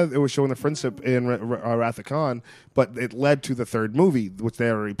mean, yeah, it was showing the friendship in Wrath of Khan, but it led to the 3rd movie, which they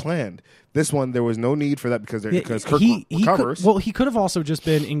already planned. This one, there was no need for that because Kirk recovers. He could have also just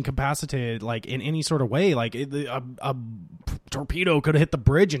been incapacitated, like, in any sort of way. Like, a torpedo could have hit the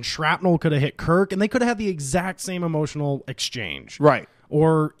bridge, and shrapnel could have hit Kirk, and they could have had the exact same emotional exchange. Right.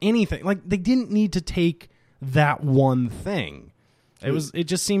 Or anything. Like, they didn't need to take that one thing. It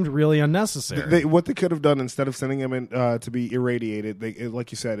just seemed really unnecessary. What they could have done, instead of sending him in to be irradiated,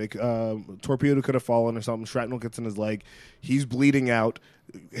 like you said, torpedo could have fallen or something. Shrapnel gets in his leg. He's bleeding out.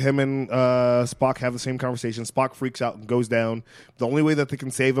 Him and Spock have the same conversation. Spock freaks out and goes down. The only way that they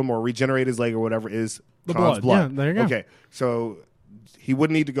can save him or regenerate his leg or whatever is the Khan's blood. Yeah, there you go. Okay, so he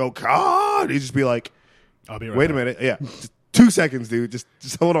wouldn't need to go, Khan! He'd just be like, I'll be right wait back. a minute. Yeah, just 2 seconds, dude. Just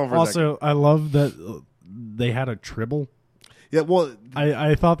hold on for a second. Also, I love that they had a tribble. Yeah, well,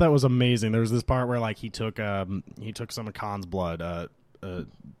 I thought that was amazing. There was this part where like he took some of Khan's blood.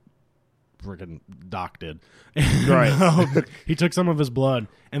 Freaking Doc did. Right. He took some of his blood,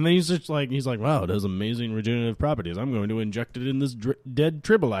 and then he's like, wow, it has amazing regenerative properties. I'm going to inject it in this dead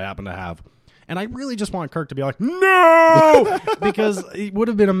tribble I happen to have. And I really just want Kirk to be like, no, because it would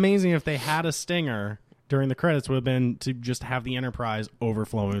have been amazing if they had a stinger during the credits. Would have been to just have the Enterprise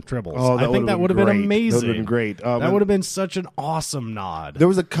overflowing with tribbles. Oh, I think that would have been amazing. That would have been great. That would have been such an awesome nod. There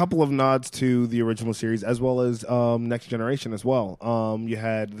was a couple of nods to the original series as well as Next Generation as well. You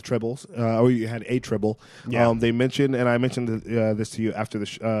had the tribbles, or you had a tribble. Yeah. They mentioned, and I mentioned this to you after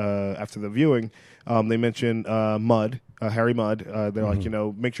the viewing. They mentioned Mudd. Harry Mudd. They're like,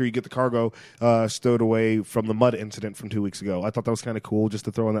 make sure you get the cargo stowed away from the Mudd incident from 2 weeks ago. I thought that was kind of cool, just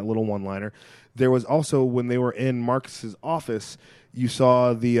to throw in that little one-liner. There was also, when they were in Marcus's office, you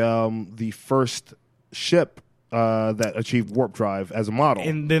saw the first ship that achieved warp drive as a model.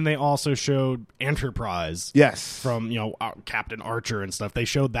 And then they also showed Enterprise. Yes. From, Captain Archer and stuff. They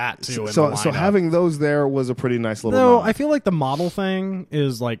showed that, too. So having those there was a pretty nice little nod. I feel like the model thing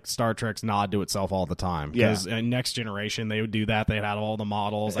is like Star Trek's nod to itself all the time. Because in Next Generation, they would do that. They had all the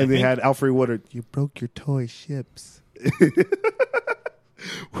models. And they had Alfred Woodard. You broke your toy ships.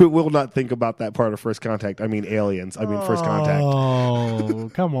 We will not think about that part of First Contact. I mean, Aliens. I mean, First Contact.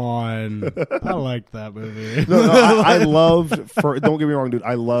 Oh, come on. I liked that movie. I loved, don't get me wrong, dude.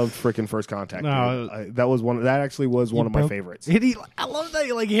 I loved freaking First Contact. No, that actually was one of my favorites. I love that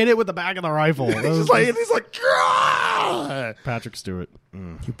he hit it with the back of the rifle. He's like, Patrick Stewart.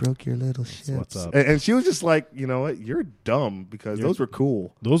 Mm. You broke your little shit. What's up? And she was just like, you know what? You're dumb because those were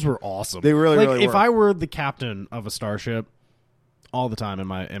cool. Those were awesome. They really, like, really if were. I were the captain of a starship all the time in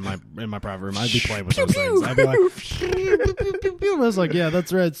my private room, I'd be playing with those things. I'd be like, I was like, yeah,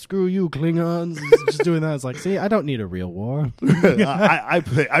 that's right. Screw you, Klingons. Just doing that. It's like, see, I don't need a real war.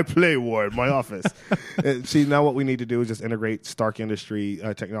 I play war in my office. See, now what we need to do is just integrate Stark Industry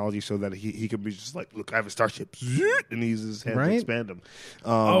technology so that he could be just like, look, I have a starship, and he uses his hand to expand them.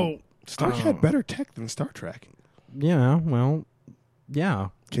 Stark had better tech than Star Trek. Yeah, well, yeah.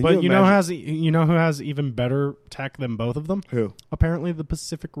 Can but you know who has even better tech than both of them? Who? Apparently, the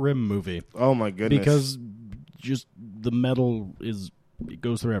Pacific Rim movie. Oh my goodness! Because just the metal it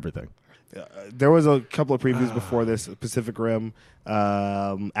goes through everything. There was a couple of previews before this: Pacific Rim,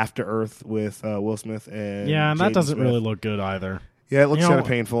 After Earth with Will Smith and and that Jaden doesn't Smith. really look good either. Yeah, it looks kind of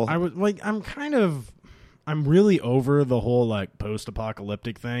painful. I'm really over the whole like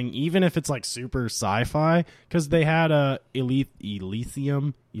post-apocalyptic thing, even if it's like super sci-fi, because they had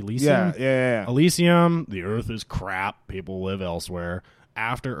Elysium. Yeah. Elysium, the Earth is crap. People live elsewhere.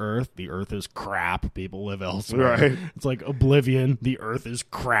 After Earth, the Earth is crap. People live elsewhere. Right. It's like Oblivion, the Earth is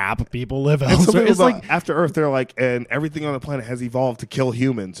crap. People live And elsewhere. It's about like After Earth, they're like, and everything on the planet has evolved to kill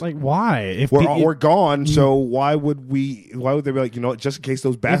humans. why? If We're gone, so why would they be like, you know what, just in case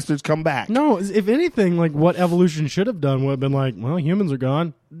those bastards come back? No, if anything, like what evolution should have done would have been like, well, humans are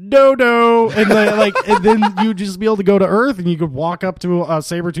gone, dodo, and and then you'd just be able to go to Earth and you could walk up to a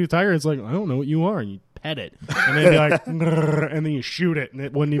saber-toothed tiger. It's like, I don't know what you are, and you pet it, and then be like, and then you shoot it, and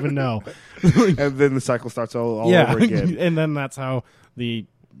it wouldn't even know. And then the cycle starts all over again. And then that's how the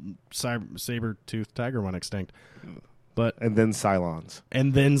saber-toothed tiger went extinct. And then Cylons.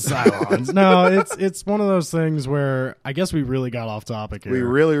 No, it's one of those things where I guess we really got off topic here. We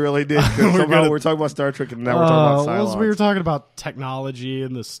really, really did. 'Cause somehow we're talking about Star Trek, and now we're talking about Cylons. We were talking about technology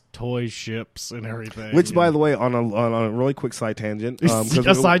and this toy ships and everything. Which, by the way, on a really quick side tangent,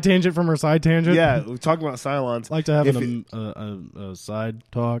 side tangent from our side tangent. Yeah, we're talking about Cylons. I like to have a side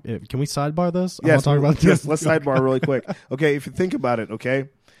talk. Can we sidebar this? Yes, talk about this. Yes, let's sidebar really quick. Okay, if you think about it, okay.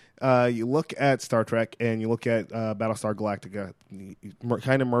 You look at Star Trek and you look at Battlestar Galactica,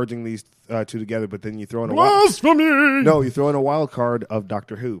 kind of merging these two together, but then you throw in you throw in a wild card of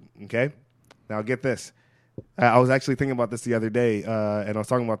Doctor Who. Okay, now get this. I was actually thinking about this the other day, and I was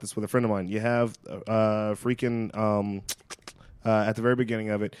talking about this with a friend of mine. You have at the very beginning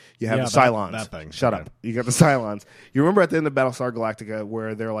of it, you have the Cylons. That thing. Shut up. You got the Cylons. You remember at the end of Battlestar Galactica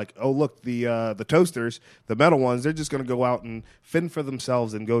where they're like, oh, look, the toasters, the metal ones, they're just going to go out and fend for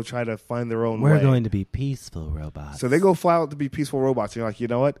themselves and go try to find their own way. We're going to be peaceful robots. So they go fly out to be peaceful robots. And you're like, you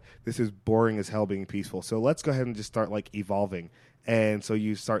know what? This is boring as hell being peaceful. So let's go ahead and just start like evolving. And so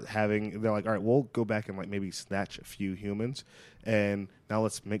you start having, they're like, all right, we'll go back and like maybe snatch a few humans. And now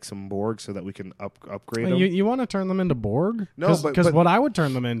let's make some Borg so that we can upgrade them. You want to turn them into Borg? No, because what I would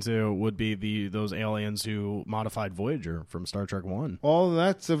turn them into would be those aliens who modified Voyager from Star Trek 1. Well,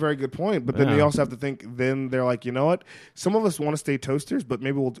 that's a very good point. But then you also have to think, then they're like, you know what? Some of us want to stay toasters, but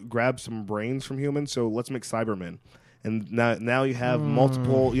maybe we'll grab some brains from humans, so let's make Cybermen. And now you have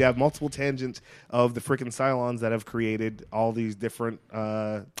multiple tangents of the freaking Cylons that have created all these different.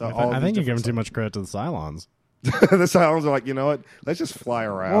 I think you're giving too much credit to the Cylons. The Cylons are like, you know what? Let's just fly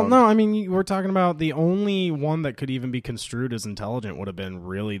around. Well, no, I mean we're talking about the only one that could even be construed as intelligent would have been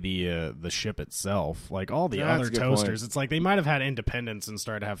really the ship itself. Like all the other toasters, it's like they might have had independence and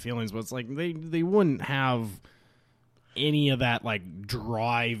started to have feelings, but it's like they wouldn't have any of that like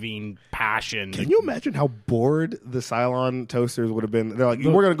driving passion. Can you imagine how bored the Cylon toasters would have been? They're like,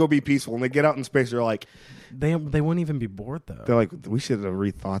 we're gonna go be peaceful, and they get out in space. They're like, they wouldn't even be bored though. They're like, we should have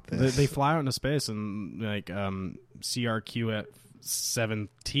rethought this. They fly out into space and like CRQ at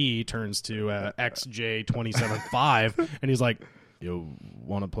 7T turns to XJ 27.5, and he's like, you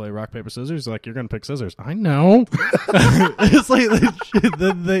want to play rock paper scissors? Like, you're gonna pick scissors. I know. It's like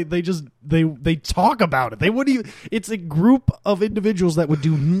they talk about it. They wouldn't even. It's a group of individuals that would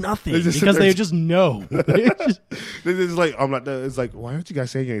do nothing because they just know. It's like I'm not. It's like, why aren't you guys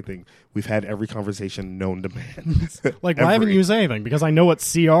saying anything? We've had every conversation known to man. Like, why haven't you said anything? Because I know what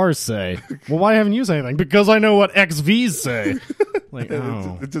CRs say. Well, why haven't you said anything? Because I know what XVs say. Like,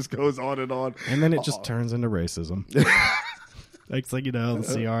 it just goes on, and then it just turns into racism. It's like, the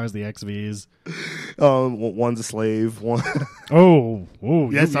CRs, the XVs. One's a slave. One. Oh,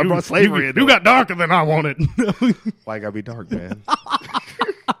 yes, I brought slavery. You got darker than I wanted. Why gotta be dark, man?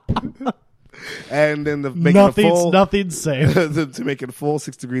 And then nothing's safe. To make it full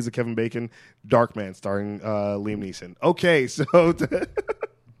 6 degrees of Kevin Bacon, Dark Man, starring Liam Neeson. Okay, so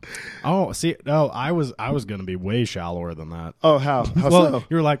Oh, see, no, I was going to be way shallower than that. Oh, how Well, so?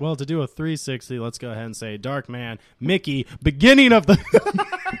 you were like, well, to do a 360, let's go ahead and say Dark Man, Mickey, beginning of the.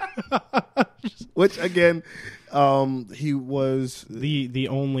 Which again, he was the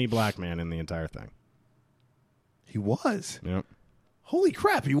only black man in the entire thing. he was. Yep. Holy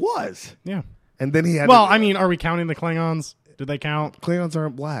crap, he was. Yeah. And then he had. Well, I mean, are we counting the Klingons? Did they count? Klingons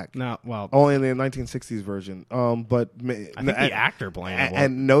aren't black. No. Well, Only in the 1960s version. But I think the actor playing it was.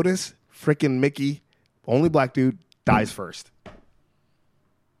 and notice, freaking Mickey, only black dude, dies first.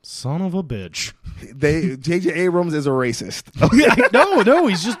 Son of a bitch. J.J. Abrams is a racist. No,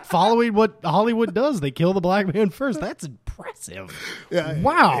 he's just following what Hollywood does. They kill the black man first. That's impressive. Yeah,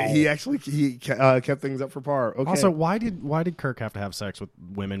 Wow. He kept things up for par. Okay. Also, why did Kirk have to have sex with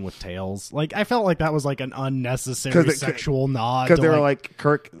women with tails? Like, I felt like that was like an unnecessary sexual nod. Because they were like,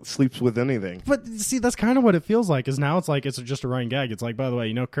 Kirk sleeps with anything. But see, that's kind of what it feels like. Is now it's just a running gag. It's like, by the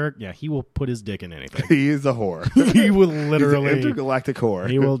way, Kirk, yeah, he will put his dick in anything. He is a whore. He will literally He's an intergalactic whore.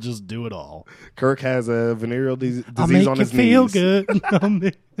 He will just do it all. Kirk has a venereal disease I'll make on you his feel knees. good.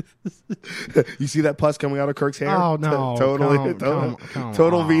 You see that pus coming out of Kirk's hair? Oh no! Total Come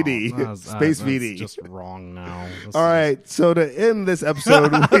VD, on. space that's VD. Just wrong now. All right, so to end this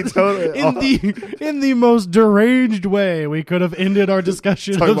episode, in the most deranged way we could have ended our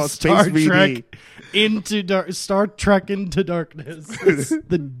discussion Talking of about Star Space Trek Star Trek Into Darkness. It's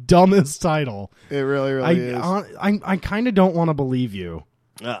the dumbest title. It really is. I kind of don't want to believe you.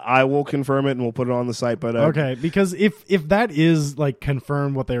 I will confirm it and we'll put it on the site. But Okay, because if that is like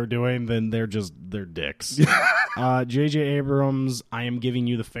confirmed what they were doing, then they're dicks. J.J. Abrams, I am giving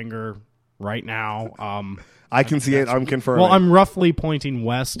you the finger right now. I can see it. I'm confirming. Well, I'm roughly pointing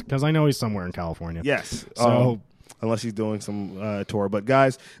west because I know he's somewhere in California. Yes. So. Unless he's doing some tour. But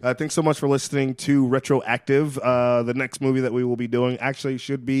guys, thanks so much for listening to Retroactive. The next movie that we will be doing actually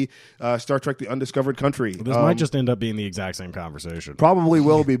should be Star Trek The Undiscovered Country. This might just end up being the exact same conversation. Probably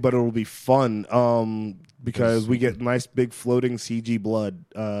will be, but it will be fun because we get nice big floating CG blood.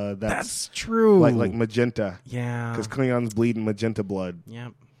 That's true. Like magenta. Yeah. Because Klingons bleed in magenta blood. Yeah.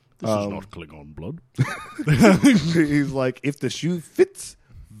 This is not Klingon blood. He's like, if the shoe fits,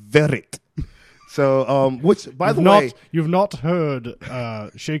 wear it. So, which, by the way... You've not heard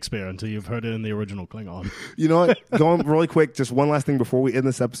Shakespeare until you've heard it in the original Klingon. You know what? Going really quick, just one last thing before we end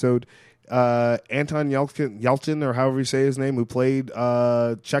this episode. Anton Yelchin, or however you say his name, who played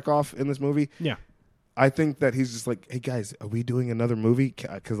Chekhov in this movie. Yeah. I think that he's just like, hey, guys, are we doing another movie?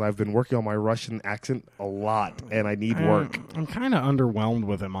 Because I've been working on my Russian accent a lot, and I need work. I'm kind of underwhelmed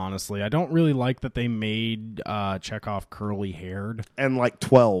with him, honestly. I don't really like that they made Chekhov curly-haired. And like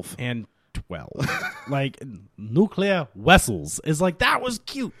 12. And 12. Like, nuclear vessels is like, that was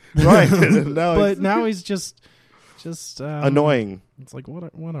cute. Right. But now he's just annoying. It's like,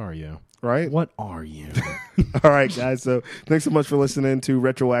 what are you? Right? What are you? All right, guys. So thanks so much for listening to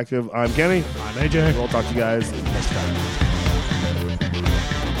Retroactive. I'm Kenny. I'm AJ. We'll talk to you guys next time.